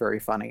is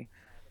very funny.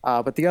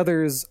 But the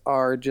others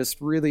are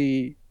just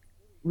really,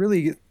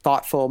 really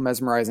thoughtful,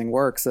 mesmerizing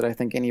works that I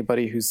think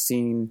anybody who's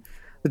seen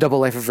The Double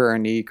Life of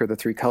Veronique or the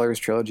Three Colors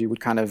trilogy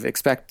would kind of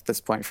expect at this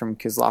point from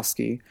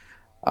Kieślowski.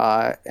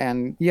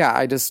 And yeah,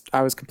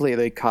 I was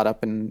completely caught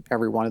up in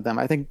every one of them.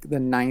 I think the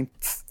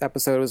 9th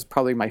episode was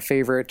probably my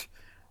favorite.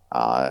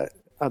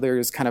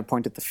 Others kind of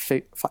pointed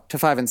to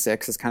 5 and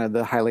 6 as kind of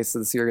the highlights of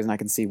the series, and I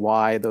can see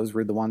why. Those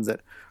were the ones that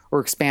were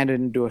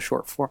expanded into a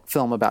short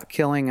film about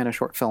killing and a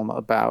short film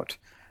about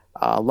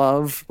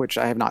love, which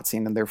I have not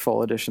seen in their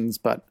full editions,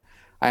 but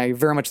I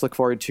very much look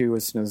forward to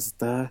as soon as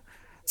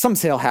some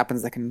sale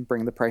happens that can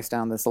bring the price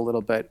down this a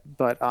little bit.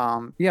 But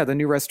yeah, the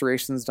new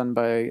restorations done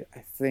by,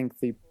 I think,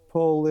 the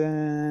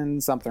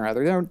Poland something or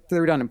other. They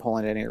were done in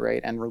Poland at any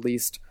rate and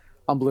released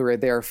on Blu-ray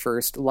there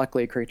first.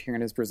 Luckily,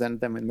 Criterion has presented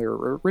them in their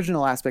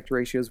original aspect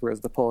ratios, whereas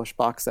the Polish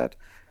box set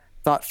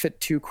thought fit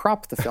to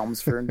crop the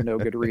films for no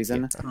good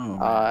reason.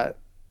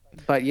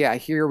 But yeah,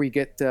 here we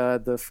get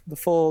the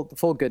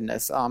full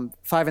goodness.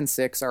 5 and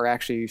 6 are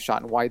actually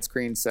shot in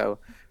widescreen, so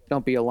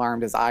don't be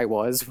alarmed as I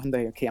was when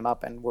they came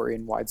up and were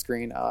in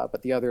widescreen.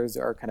 But the others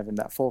are kind of in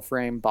that full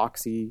frame,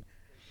 boxy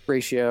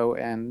ratio,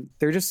 and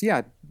they're just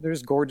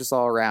gorgeous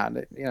all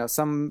around.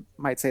 Some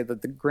might say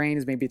that the grain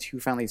is maybe too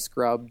finely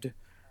scrubbed.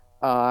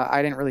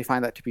 I didn't really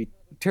find that to be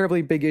a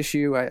terribly big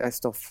issue. I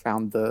still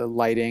found the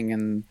lighting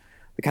and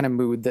the kind of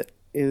mood that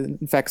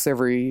infects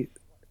every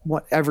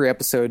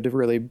episode to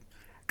really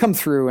come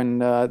through,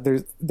 and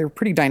they're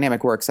pretty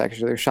dynamic works.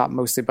 Actually, they're shot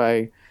mostly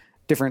by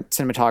different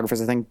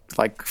cinematographers. I think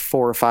like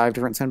 4 or 5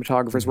 different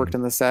cinematographers worked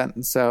in the set,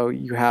 and so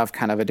you have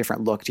kind of a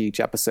different look to each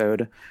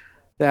episode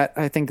that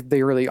I think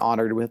they really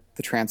honored with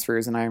the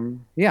transfers. And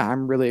I'm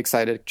really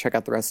excited to check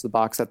out the rest of the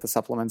box set. The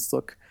supplements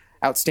look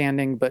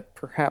outstanding, but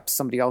perhaps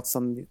somebody else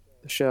on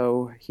the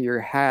show here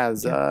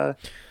has at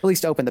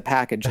least opened the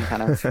package and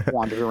kind of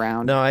wandered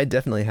around. No, I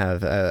definitely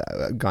have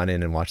gone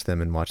in and watched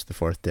them and watched the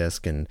 4th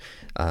disc. And,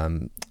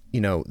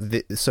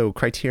 so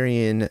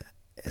Criterion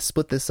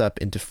split this up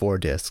into 4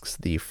 discs.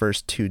 The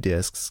first 2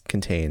 discs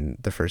contain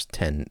the first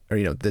 10, or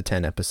the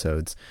 10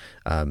 episodes,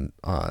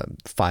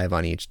 5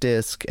 on each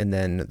disc, and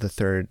then the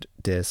 3rd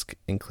disc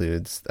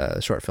includes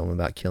a short film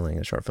about killing,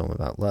 a short film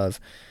about love,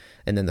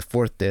 and then the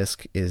 4th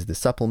disc is the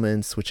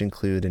supplements, which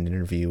include an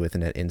interview with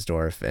Annette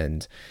Insdorf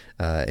and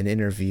an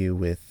interview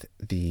with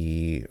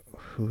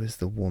who is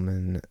the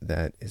woman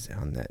that is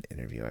on that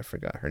interview? I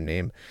forgot her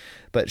name,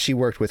 but she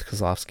worked with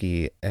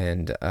Kozlowski,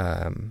 and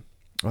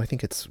I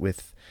think it's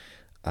with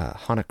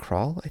Hannah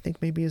Krall, I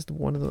think maybe is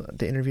one of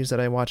the interviews that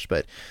I watched.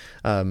 But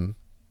I've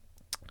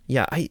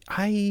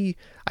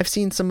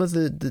seen some of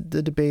the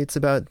debates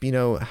about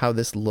how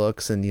this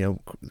looks, and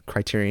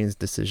Criterion's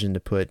decision to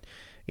put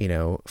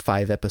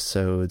 5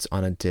 episodes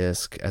on a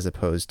disc as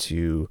opposed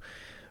to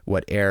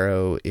what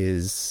Arrow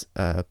is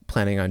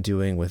planning on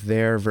doing with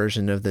their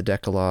version of the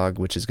Decalogue,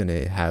 which is going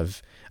to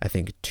have, I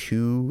think,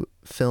 2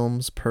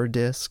 films per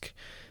disc.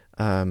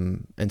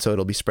 And so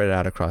it'll be spread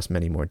out across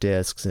many more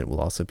discs, and it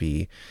will also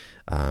be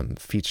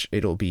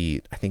it'll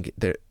be, I think,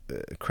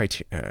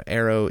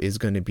 Arrow is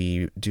going to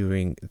be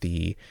doing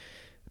the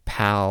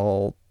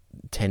PAL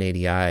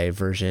 1080i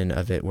version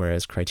of it,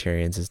 whereas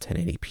Criterion's is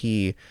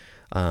 1080p.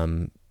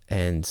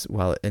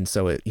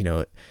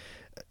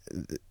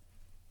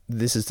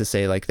 This is to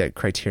say, like, that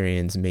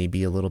Criterion's may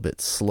be a little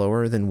bit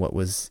slower than what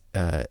was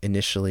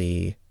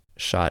initially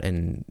shot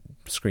and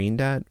screened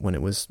at when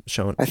it was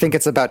shown. I think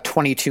it's about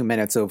 22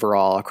 minutes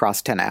overall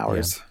across 10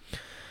 hours.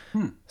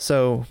 Yeah.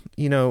 So,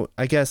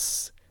 I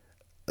guess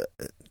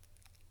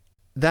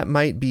that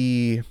might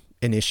be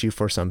an issue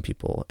for some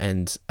people.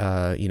 And,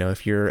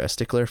 if you're a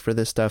stickler for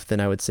this stuff, then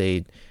I would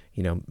say,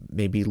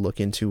 maybe look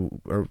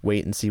into or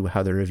wait and see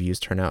how the reviews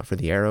turn out for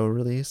the Arrow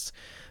release.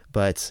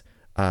 But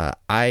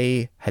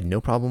I had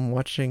no problem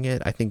watching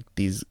it. I think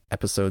these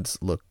episodes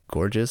look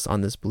gorgeous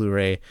on this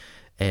Blu-ray.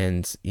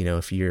 And,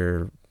 if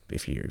you're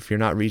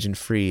not region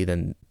free,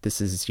 then this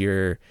is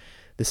your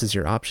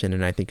option,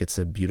 and I think it's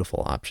a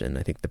beautiful option.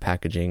 I think the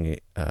packaging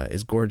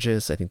is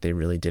gorgeous. I think they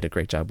really did a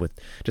great job with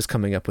just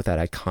coming up with that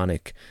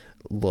iconic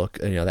look,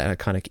 that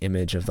iconic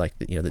image of, like,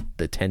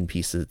 the 10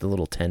 pieces, the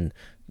little 10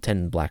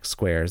 black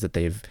squares that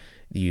they've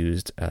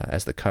used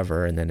as the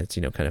cover, and then it's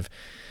kind of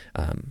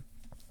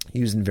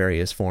used in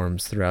various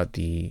forms throughout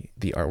the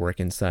artwork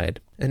inside.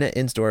 Annette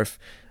Insdorf,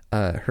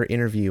 her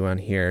interview on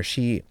here,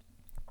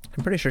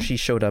 I'm pretty sure she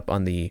showed up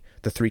on the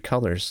 3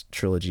 Colors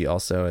trilogy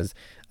also as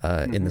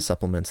in the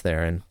supplements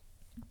there. And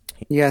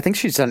yeah, I think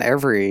she's done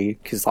every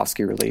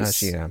Kozlowski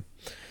release.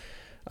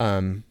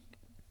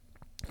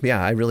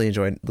 I really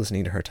enjoyed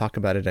listening to her talk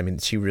about it. I mean,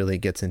 she really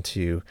gets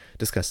into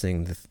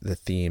discussing the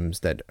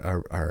themes that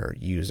are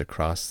used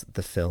across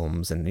the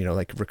films, and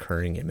like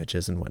recurring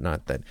images and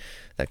whatnot that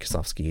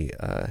Kozlowski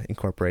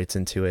incorporates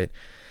into it.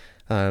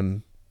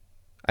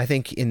 I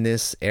think in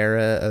this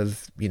era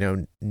of,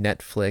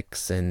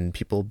 Netflix and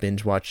people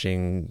binge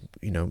watching,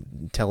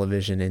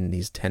 television in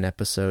these 10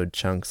 episode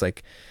chunks,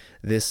 like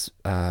this,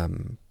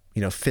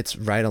 fits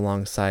right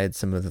alongside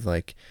some of the,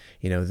 like,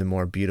 the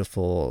more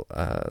beautiful,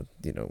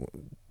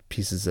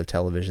 pieces of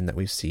television that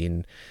we've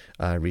seen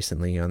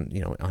recently on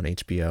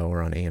HBO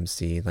or on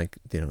AMC, like,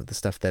 the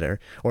stuff that are,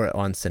 or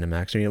on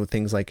Cinemax, or,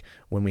 things like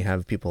when we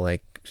have people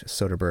like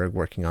Soderbergh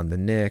working on The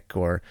Knick,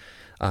 or,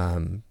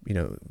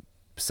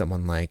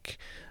 someone like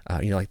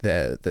like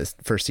the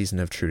first season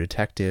of True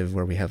Detective,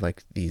 where we have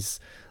like these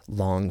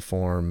long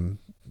form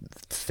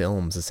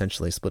films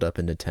essentially split up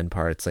into 10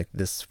 parts. Like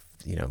this,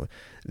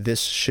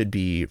 this should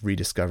be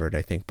rediscovered,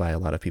 I think, by a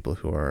lot of people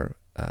who are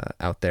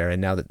out there.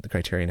 And now that the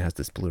Criterion has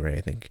this Blu-ray,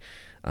 I think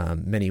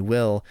many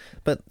will.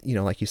 But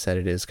like you said,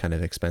 it is kind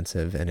of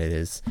expensive, and it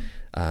is,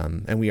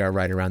 and we are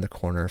right around the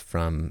corner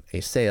from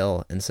a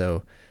sale, and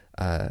so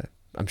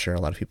I'm sure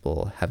a lot of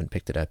people haven't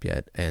picked it up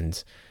yet,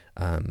 and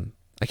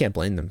I can't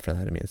blame them for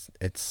that. I mean,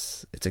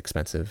 it's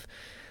expensive,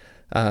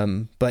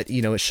 but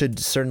it should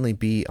certainly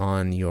be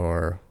on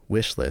your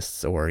wish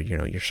lists, or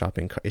your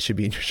shopping cart. It should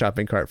be in your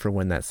shopping cart for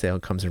when that sale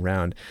comes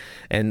around.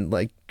 And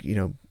like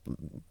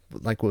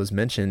what was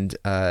mentioned,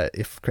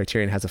 if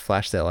Criterion has a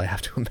flash sale, I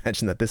have to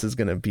imagine that this is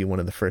going to be one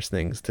of the first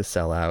things to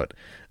sell out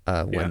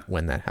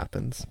when that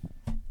happens.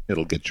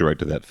 It'll get you right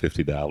to that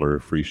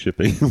 $50 free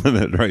shipping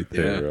limit right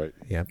there, right?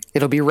 Yeah.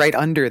 It'll be right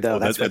under, though.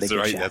 That's right.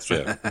 That's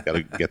right. Got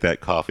to get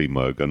that coffee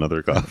mug,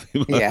 another coffee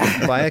mug.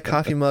 Yeah. Buy a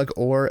coffee mug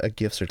or a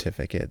gift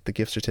certificate. The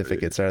gift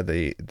certificates are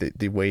the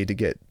way to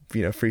get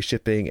free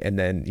shipping, and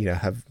then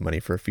have money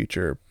for a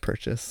future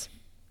purchase.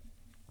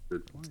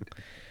 Good point.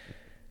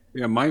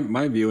 Yeah,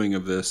 my viewing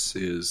of this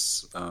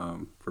is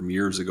from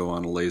years ago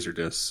on a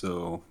Laserdisc,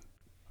 so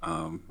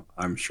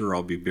I'm sure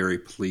I'll be very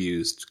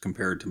pleased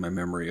compared to my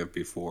memory of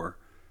before,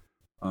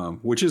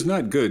 which is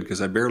not good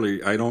because I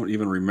don't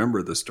even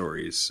remember the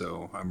stories,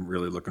 so I'm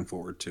really looking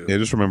forward to. Yeah,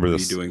 just remember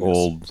this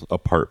old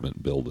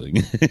apartment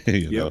building.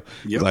 You know,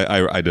 Yep.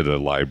 I did a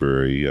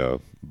library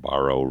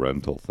borrow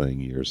rental thing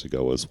years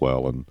ago as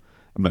well, and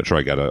I'm not sure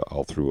I got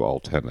all through all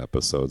 10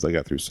 episodes. I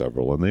got through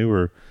several, and they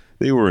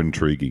were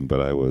intriguing,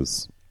 but I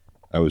was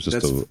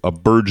just a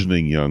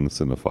burgeoning young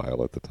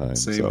cinephile at the time.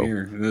 Same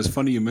here. And it's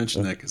funny you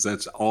mentioned that because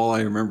that's all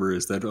I remember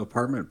is that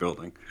apartment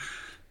building.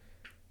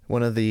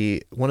 One of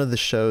the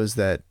shows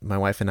that my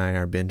wife and I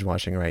are binge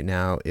watching right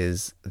now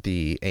is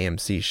the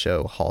AMC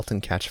show *Halt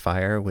and Catch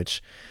Fire*,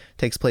 which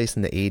takes place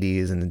in the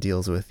 80s and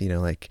deals with,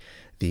 like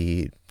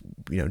the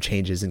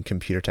changes in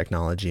computer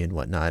technology and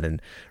whatnot.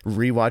 And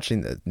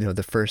rewatching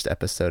the first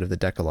episode of the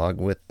Decalogue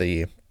with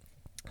the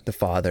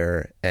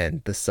father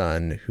and the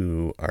son,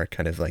 who are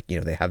kind of like,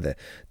 they have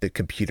the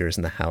computers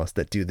in the house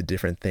that do the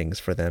different things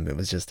for them. It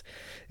was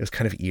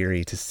kind of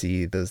eerie to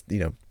see those,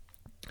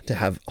 to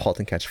have *Halt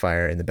and Catch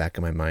Fire* in the back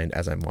of my mind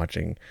as I'm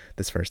watching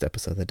this first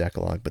episode of the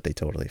Decalogue, but they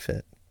totally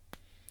fit.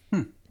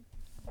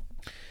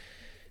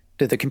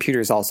 Did the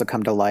computers also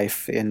come to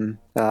life in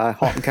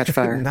 *Halt and Catch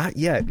Fire*? Not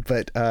yet,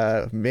 but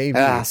maybe.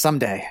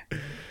 Someday.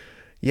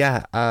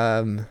 Yeah,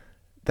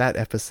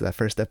 that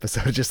first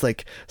episode just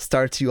like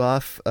starts you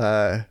off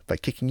by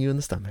kicking you in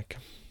the stomach.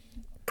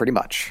 Pretty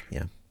much.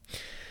 Yeah.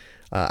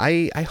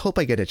 I hope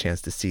I get a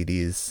chance to see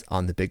these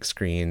on the big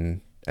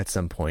screen at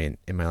some point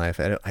in my life.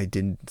 I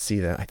didn't see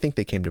them. I think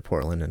they came to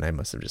Portland and I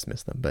must have just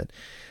missed them, but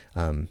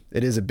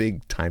it is a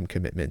big time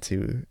commitment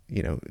to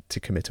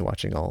commit to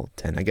watching all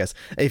 10, I guess,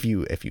 if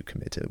you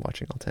commit to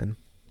watching all 10.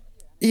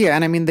 Yeah,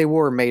 and I mean, they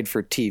were made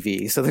for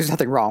TV, so there's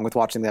nothing wrong with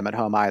watching them at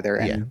home either,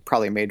 and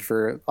probably made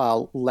for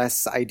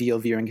less ideal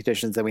viewing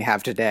conditions than we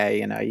have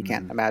today. You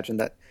can't imagine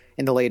that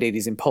in the late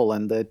 80s in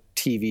Poland, the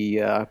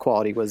TV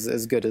quality was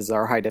as good as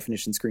our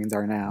high-definition screens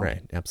are now.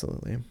 Right,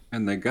 absolutely.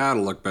 And they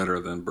gotta look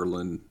better than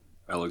Berlin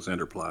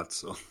Alexanderplatz,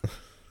 so...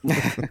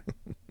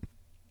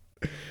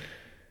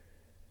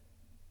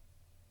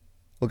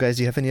 Well, guys,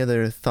 do you have any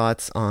other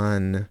thoughts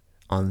on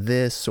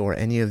this or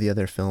any of the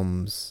other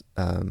films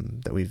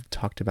that we've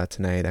talked about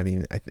tonight? I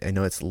mean, I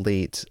know it's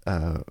late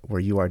where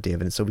you are,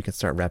 David, and so we can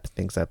start wrapping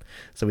things up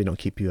so we don't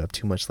keep you up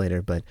too much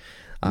later. But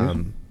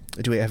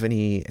do we have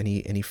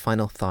any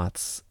final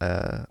thoughts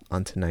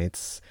on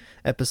tonight's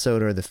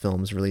episode or the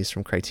films released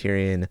from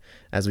Criterion?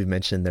 As we've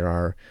mentioned, there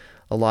are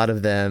a lot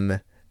of them,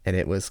 and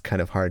it was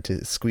kind of hard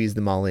to squeeze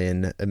them all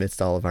in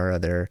amidst all of our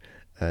other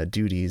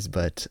duties.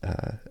 But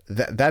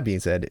that being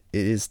said, it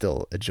is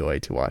still a joy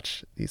to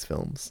watch these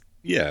films.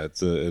 Yeah,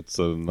 it's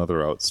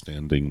another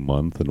outstanding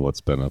month in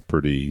what's been a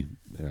pretty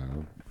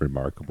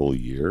remarkable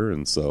year,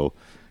 and so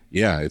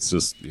it's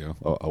just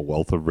a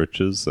wealth of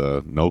riches,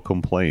 no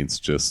complaints,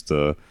 just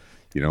a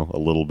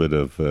little bit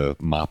of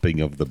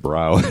mopping of the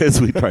brow as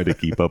we try to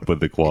keep up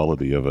with the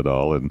quality of it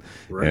all, and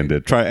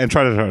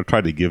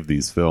try to give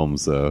these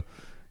films the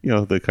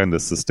kind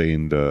of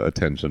sustained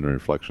attention and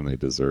reflection they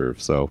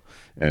deserve. So,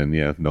 and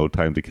no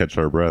time to catch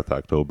our breath.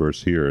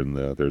 October's here, and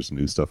there's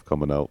new stuff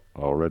coming out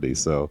already.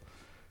 So.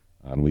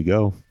 On we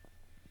go.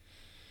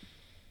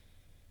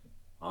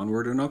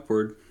 Onward and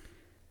upward.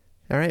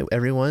 All right,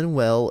 everyone.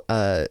 Well,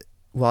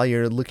 while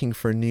you're looking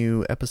for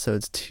new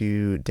episodes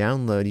to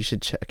download, you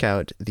should check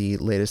out the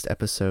latest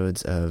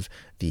episodes of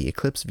The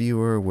Eclipse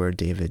Viewer, where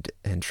David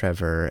and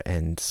Trevor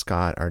and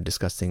Scott are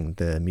discussing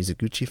the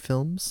Mizoguchi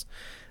films.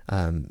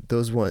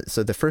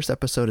 So the first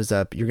episode is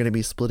up. You're going to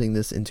be splitting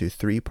this into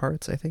 3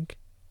 parts, I think.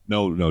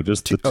 No,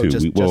 just the 2. Oh,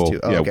 just 2.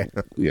 Oh, okay.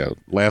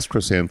 Last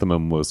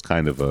Chrysanthemum was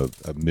kind of a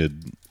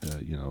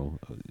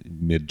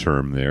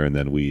midterm there, and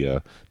then we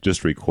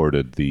just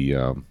recorded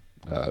the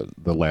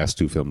last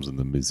 2 films in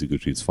the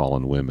Mizoguchi's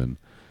Fallen Women,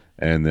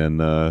 and then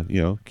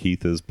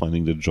Keith is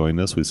planning to join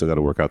us. We still got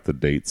to work out the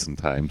dates and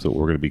times, but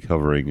we're going to be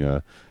covering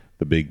the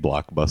big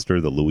blockbuster,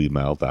 the Louis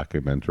Malle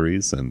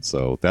documentaries, and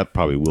so that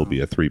probably will be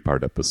a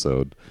 3-part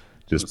episode.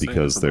 Just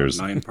because there's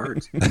 9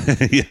 parts.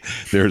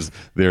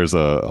 there's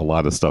a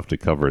lot of stuff to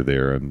cover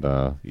there, and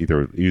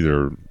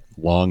either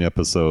long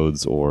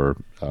episodes or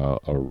a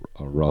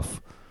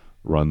rough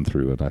run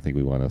through, and I think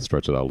we want to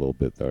stretch it out a little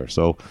bit there.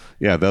 So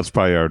that's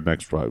probably our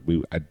next.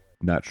 I'm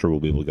not sure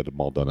we'll be able to get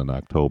them all done in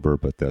October,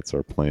 but that's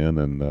our plan,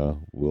 and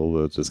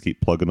we'll just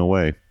keep plugging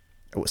away.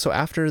 So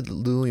after the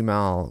Louis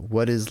Malle,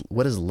 what is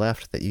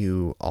left that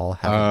you all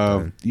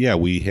haven't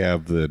done? We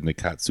have the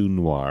Nikkatsu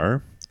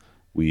Noir.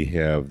 We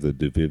have the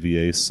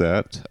Duvivier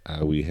set,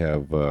 we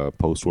have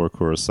post-war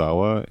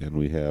Kurosawa, and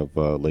we have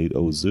late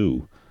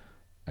Ozu.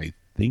 I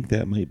think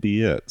that might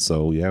be it.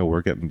 So,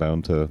 we're getting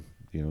down to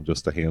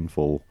just a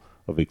handful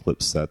of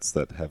Eclipse sets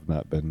that have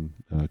not been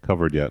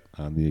covered yet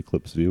on the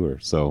Eclipse Viewer.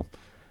 So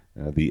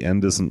the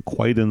end isn't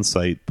quite in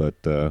sight, but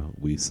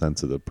we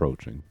sense it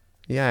approaching.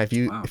 Yeah, if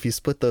you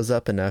split those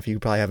up enough, you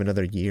could probably have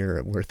another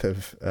year worth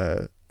of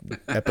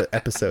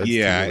episodes to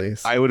Yeah,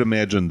 release. I would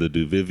imagine the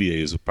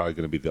Duviviers are probably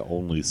going to be the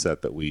only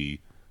set that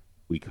we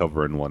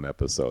cover in one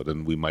episode,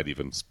 and we might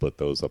even split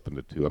those up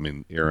into two. I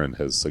mean, Aaron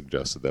has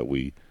suggested that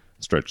we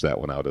stretch that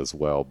one out as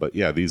well. But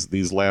yeah,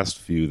 these last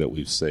few that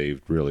we've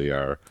saved really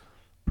are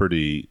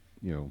pretty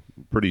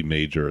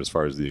major as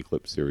far as the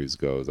Eclipse series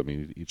goes. I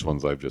mean, each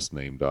ones I've just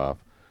named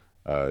off.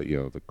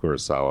 The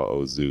Kurosawa,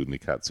 Ozu,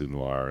 Nikatsu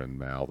Noir, and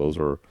Mal. Those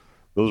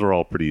are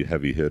all pretty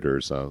heavy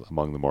hitters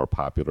among the more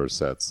popular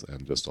sets,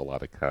 and just a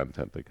lot of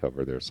content to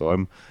cover there. So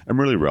I'm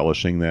really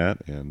relishing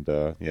that, and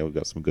we've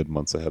got some good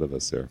months ahead of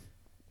us there.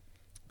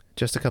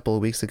 Just a couple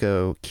of weeks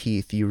ago,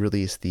 Keith, you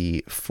released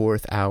the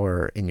 4th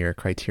hour in your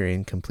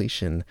Criterion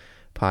Completion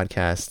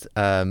podcast.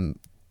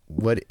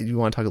 What do you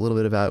want to talk a little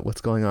bit about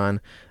what's going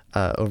on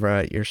over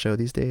at your show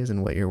these days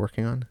and what you're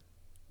working on?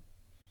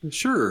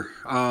 Sure.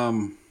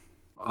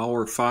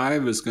 Hour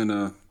 5 is going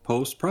to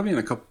post probably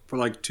in for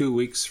like 2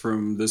 weeks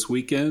from this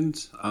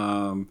weekend.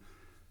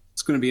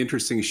 It's going to be an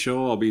interesting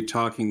show. I'll be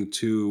talking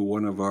to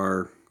one of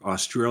our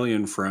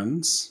Australian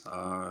friends.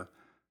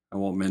 I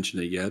won't mention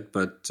it yet,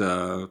 but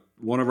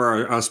one of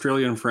our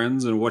Australian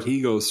friends and what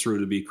he goes through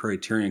to be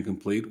Criterion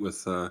Complete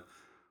with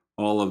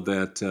all of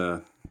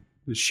that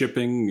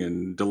shipping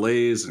and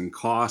delays and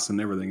costs and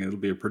everything. It'll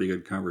be a pretty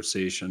good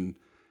conversation.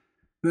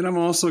 Then I'm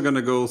also going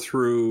to go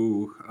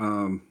through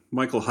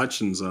Michael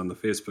Hutchins on the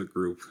Facebook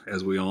group,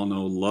 as we all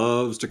know,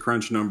 loves to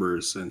crunch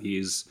numbers, and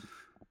he's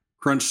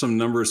crunched some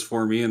numbers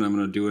for me, and I'm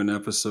going to do an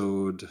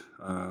episode,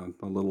 a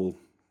little,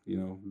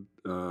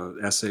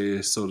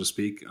 essay, so to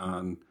speak,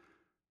 on,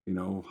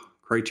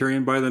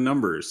 Criterion by the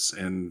numbers,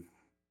 and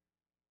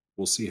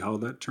we'll see how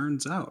that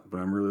turns out. But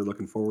I'm really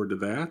looking forward to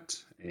that,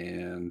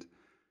 and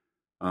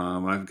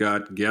I've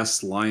got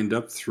guests lined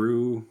up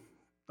through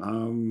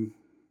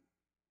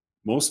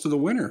most of the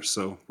winter,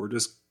 so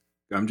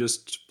I'm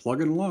just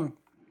plugging along.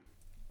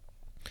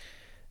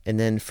 And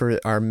then for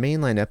our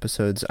mainline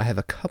episodes, I have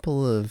a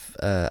couple of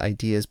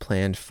ideas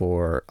planned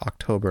for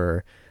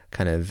October,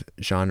 kind of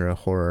genre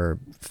horror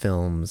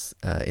films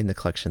in the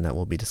collection that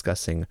we'll be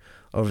discussing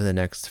over the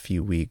next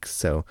few weeks.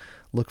 So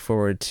look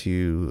forward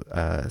to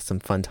some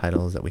fun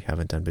titles that we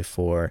haven't done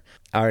before.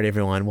 All right,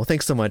 everyone. Well,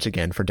 thanks so much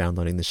again for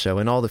downloading the show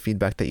and all the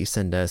feedback that you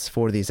send us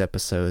for these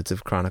episodes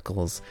of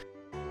Chronicles.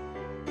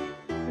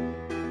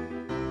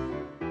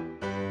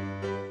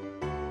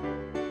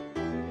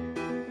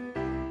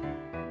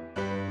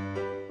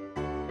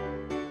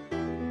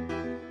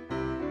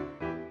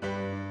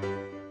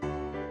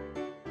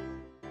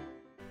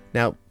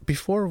 Now,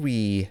 before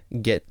we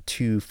get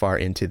too far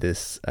into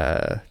this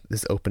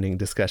opening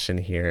discussion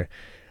here,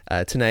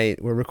 tonight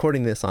we're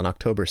recording this on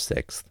October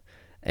 6th,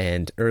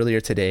 and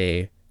earlier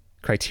today,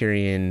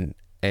 Criterion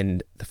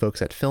and the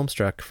folks at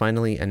Filmstruck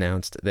finally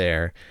announced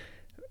their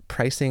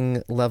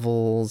pricing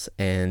levels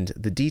and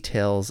the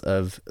details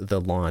of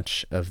the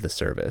launch of the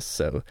service.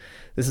 So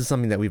this is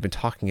something that we've been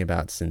talking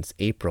about since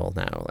April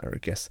now, or I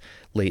guess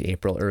late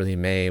April, early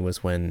May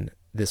was when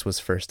this was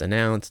first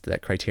announced,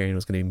 that Criterion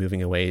was going to be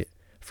moving away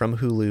from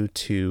Hulu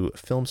to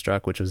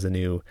Filmstruck, which was the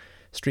new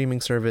streaming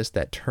service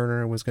that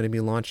Turner was going to be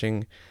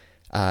launching.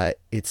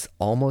 It's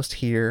almost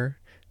here.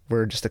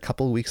 We're just a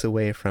couple of weeks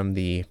away from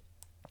the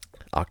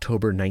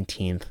October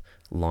 19th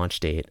launch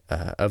date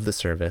of the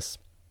service.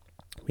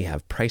 We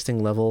have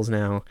pricing levels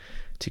now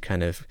to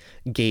kind of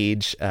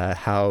gauge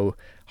how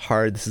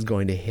hard this is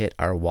going to hit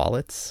our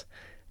wallets.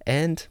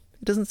 And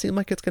it doesn't seem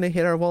like it's going to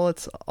hit our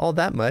wallets all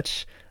that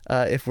much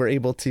if we're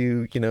able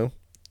to,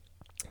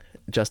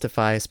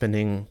 justify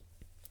spending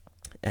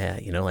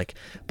like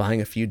buying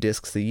a few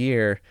discs a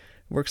year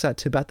works out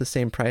to about the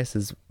same price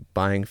as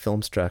buying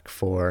Filmstruck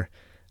for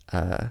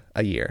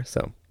a year.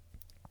 So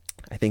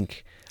I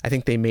think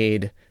they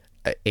made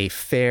a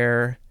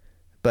fair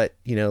but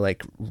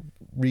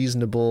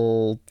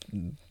reasonable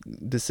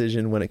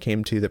decision when it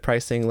came to the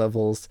pricing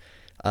levels.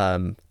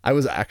 I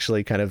was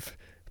actually kind of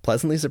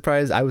pleasantly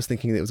surprised. I was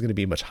thinking it was going to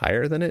be much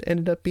higher than it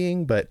ended up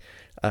being, but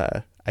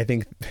I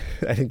think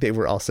they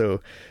were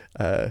also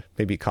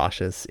maybe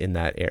cautious in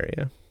that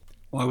area.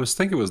 Well, I was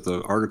thinking it was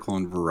the article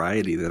in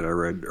Variety that I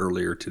read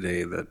earlier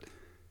today that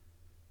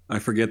I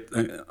forget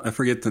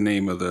the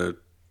name of the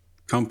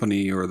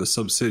company or the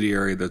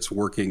subsidiary that's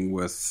working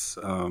with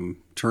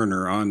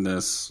Turner on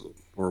this,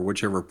 or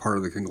whichever part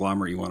of the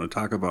conglomerate you want to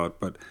talk about.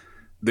 But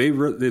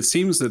it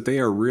seems that they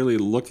are really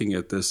looking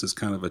at this as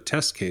kind of a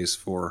test case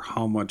for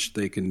how much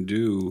they can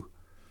do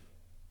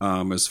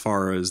as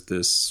far as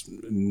this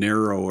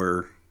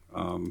narrower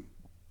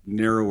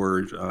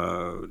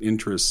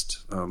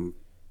interest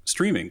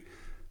streaming.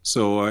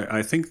 So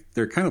I think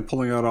they're kind of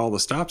pulling out all the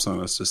stops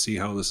on us to see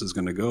how this is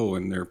going to go,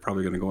 and they're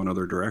probably going to go in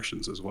other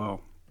directions as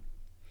well.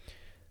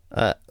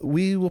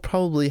 We will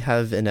probably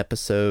have an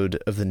episode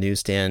of The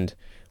Newsstand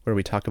where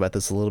we talk about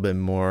this a little bit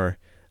more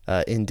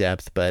in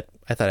depth, but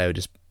I thought I would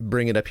just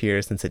bring it up here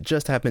since it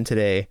just happened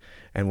today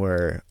and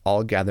we're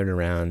all gathered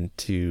around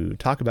to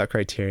talk about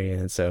Criterion,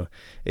 and so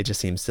it just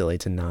seems silly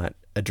to not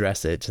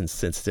address it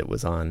since it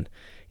was on,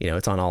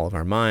 it's on all of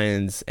our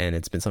minds, and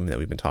it's been something that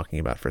we've been talking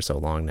about for so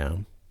long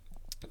now.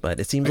 But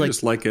it seems I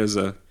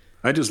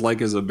just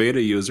like as a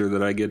beta user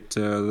that I get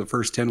the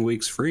first 10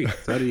 weeks free.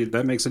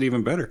 That makes it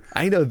even better.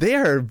 I know they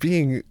are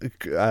being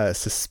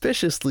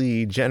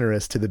suspiciously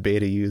generous to the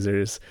beta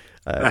users.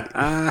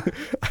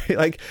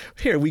 Like,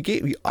 here,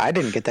 I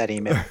didn't get that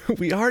email.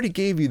 We already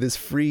gave you this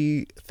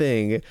free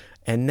thing,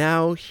 and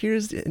now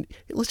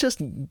let's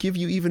just give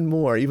you even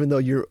more, even though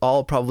you're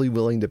all probably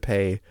willing to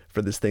pay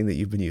for this thing that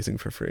you've been using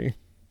for free.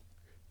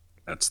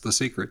 That's the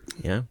secret.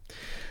 Yeah.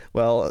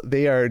 Well,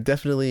 they are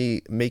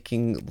definitely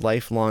making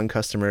lifelong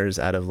customers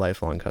out of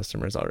lifelong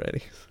customers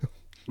already.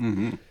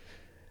 Mm-hmm.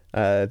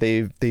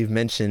 They've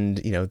mentioned,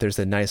 there's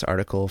a nice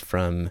article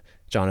from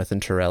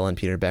Jonathan Turrell and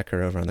Peter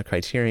Becker over on the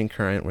Criterion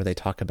Current where they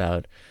talk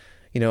about,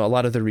 a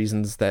lot of the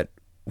reasons that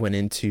went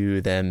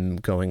into them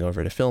going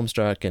over to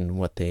Filmstruck and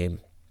what they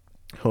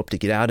hope to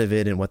get out of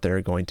it and what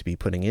they're going to be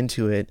putting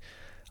into it.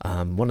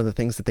 One of the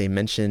things that they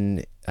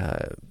mention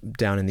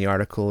down in the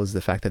article is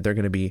the fact that they're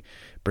going to be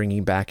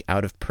bringing back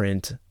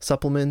out-of-print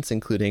supplements,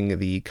 including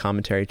the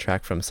commentary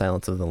track from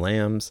Silence of the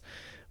Lambs,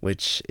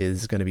 which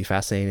is going to be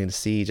fascinating to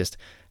see just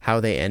how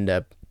they end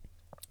up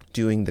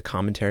doing the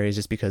commentaries,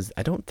 just because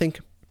I don't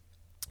think,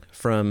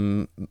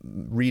 from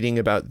reading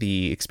about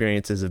the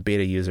experiences of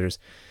beta users,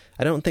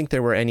 I don't think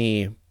there were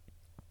any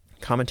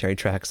commentary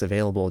tracks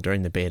available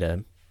during the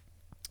beta,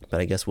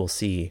 but I guess we'll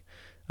see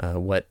how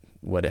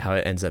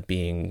it ends up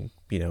being,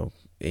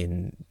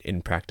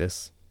 in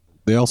practice.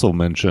 They also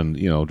mentioned,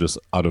 just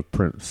out of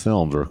print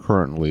films or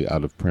currently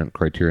out of print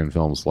Criterion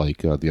films like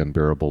The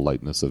Unbearable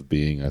Lightness of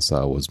Being I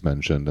saw was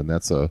mentioned, and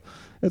that's a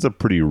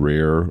pretty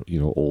rare,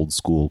 old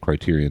school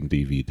Criterion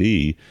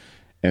DVD.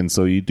 And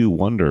so you do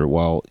wonder,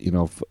 well,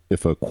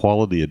 if a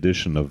quality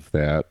edition of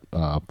that,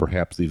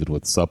 perhaps even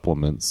with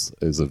supplements,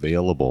 is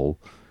available,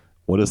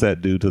 what does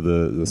that do to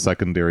the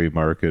secondary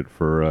market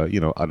for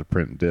out of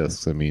print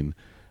discs? I mean,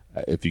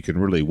 if you can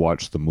really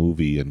watch the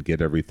movie and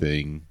get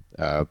everything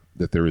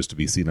that there is to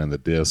be seen on the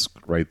disc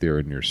right there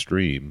in your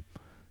stream,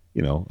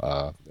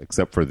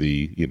 except for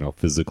the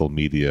physical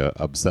media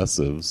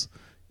obsessives,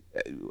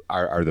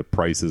 are the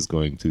prices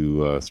going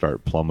to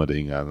start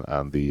plummeting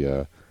on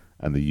the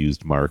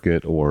used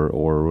market, or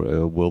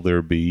will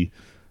there be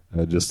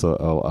just a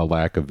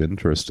lack of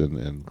interest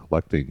in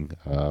collecting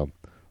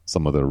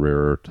some of the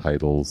rarer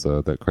titles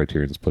that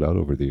Criterion's put out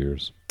over the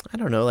years? I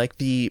don't know, like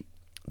the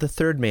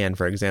Third Man,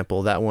 for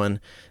example, that one,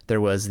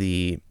 there was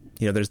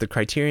there's the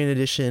Criterion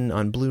edition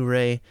on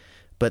Blu-ray,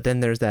 but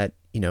then there's that,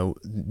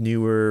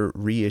 newer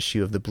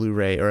reissue of the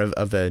Blu-ray, or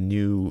of the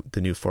new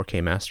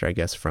 4K master, I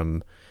guess,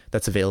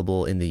 that's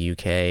available in the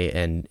UK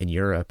and in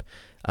Europe.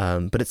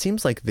 But it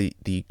seems like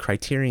the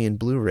Criterion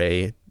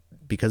Blu-ray,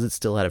 because it's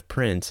still out of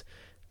print,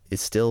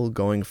 is still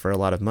going for a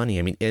lot of money.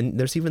 I mean, and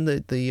there's even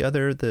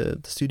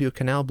the Studio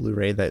Canal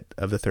Blu-ray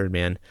of the Third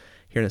Man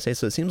here in the States.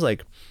 So it seems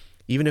like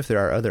even if there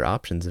are other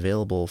options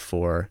available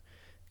for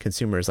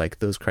consumers, like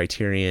those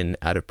Criterion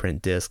out of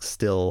print discs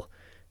still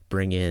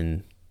bring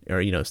in,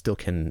 or still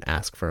can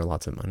ask for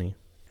lots of money.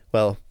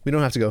 Well, we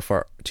don't have to go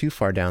too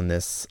far down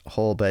this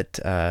hole, but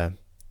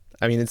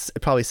it's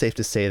probably safe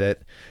to say that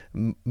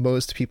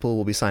most people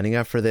will be signing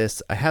up for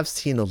this. I have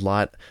seen a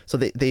lot. So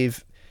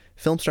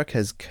Filmstruck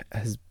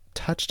has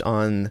touched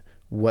on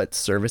what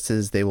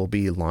services they will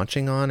be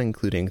launching on,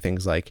 including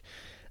things like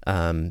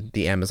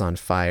the Amazon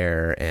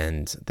Fire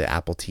and the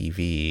Apple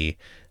TV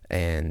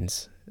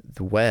and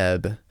the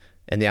web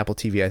and the Apple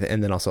TV,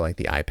 and then also like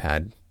the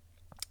iPad.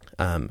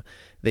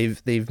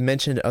 They've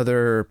mentioned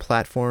other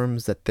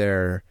platforms that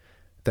they're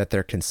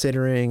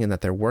considering and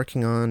that they're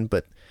working on,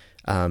 but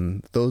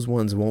those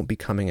ones won't be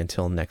coming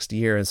until next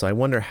year. And so I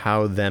wonder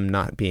how them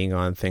not being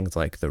on things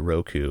like the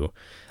Roku,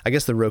 I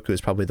guess the Roku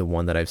is probably the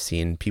one that I've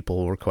seen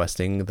people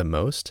requesting the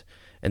most,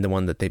 and the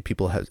one that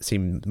people have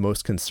seemed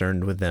most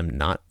concerned with them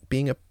not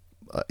being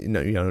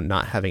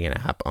not having an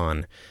app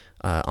on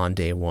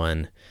day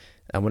one.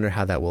 I wonder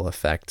how that will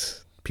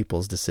affect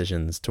people's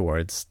decisions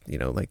towards,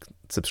 like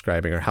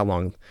subscribing, or how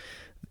long,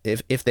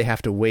 if they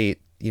have to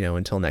wait,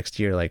 until next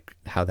year, like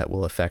how that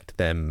will affect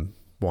them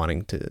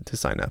wanting to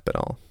sign up at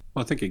all.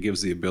 Well, I think it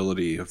gives the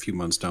ability a few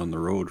months down the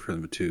road for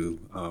them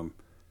to,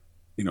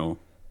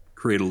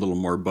 create a little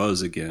more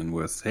buzz again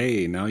with,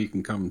 hey, now you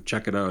can come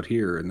check it out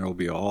here, and there'll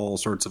be all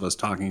sorts of us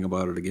talking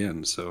about it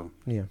again. So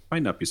yeah,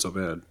 might not be so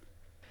bad.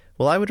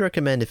 Well, I would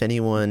recommend, if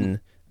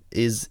anyone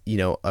is,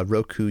 a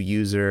Roku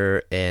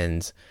user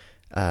and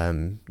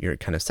you're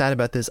kind of sad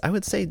about this, I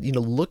would say,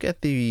 look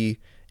at the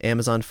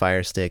Amazon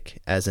Fire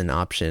Stick as an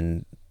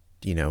option.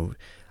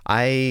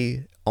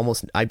 I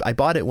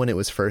bought it when it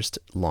was first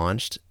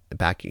launched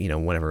back,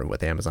 whenever,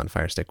 with the Amazon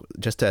Fire Stick,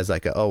 just as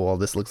like,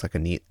 this looks like a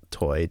neat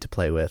toy to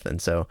play with.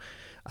 And so,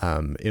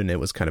 and it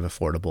was kind of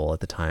affordable at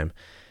the time.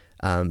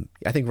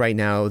 I think right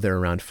now they're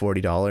around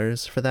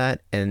 $40 for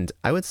that. And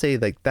I would say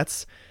like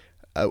that's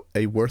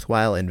a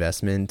worthwhile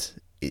investment.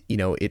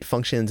 It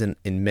functions in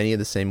many of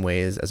the same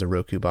ways as a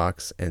Roku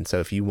box. And so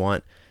if you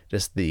want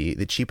just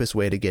the cheapest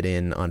way to get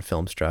in on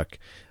Filmstruck,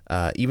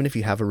 even if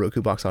you have a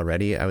Roku box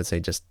already, I would say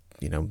just,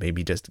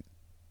 maybe just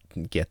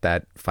get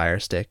that Fire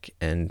Stick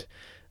and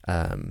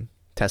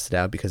test it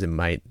out because it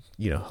might,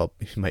 help,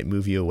 it might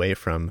move you away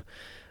from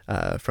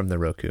the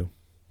Roku.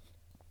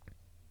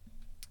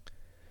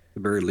 At the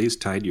very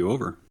least, tide you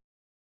over.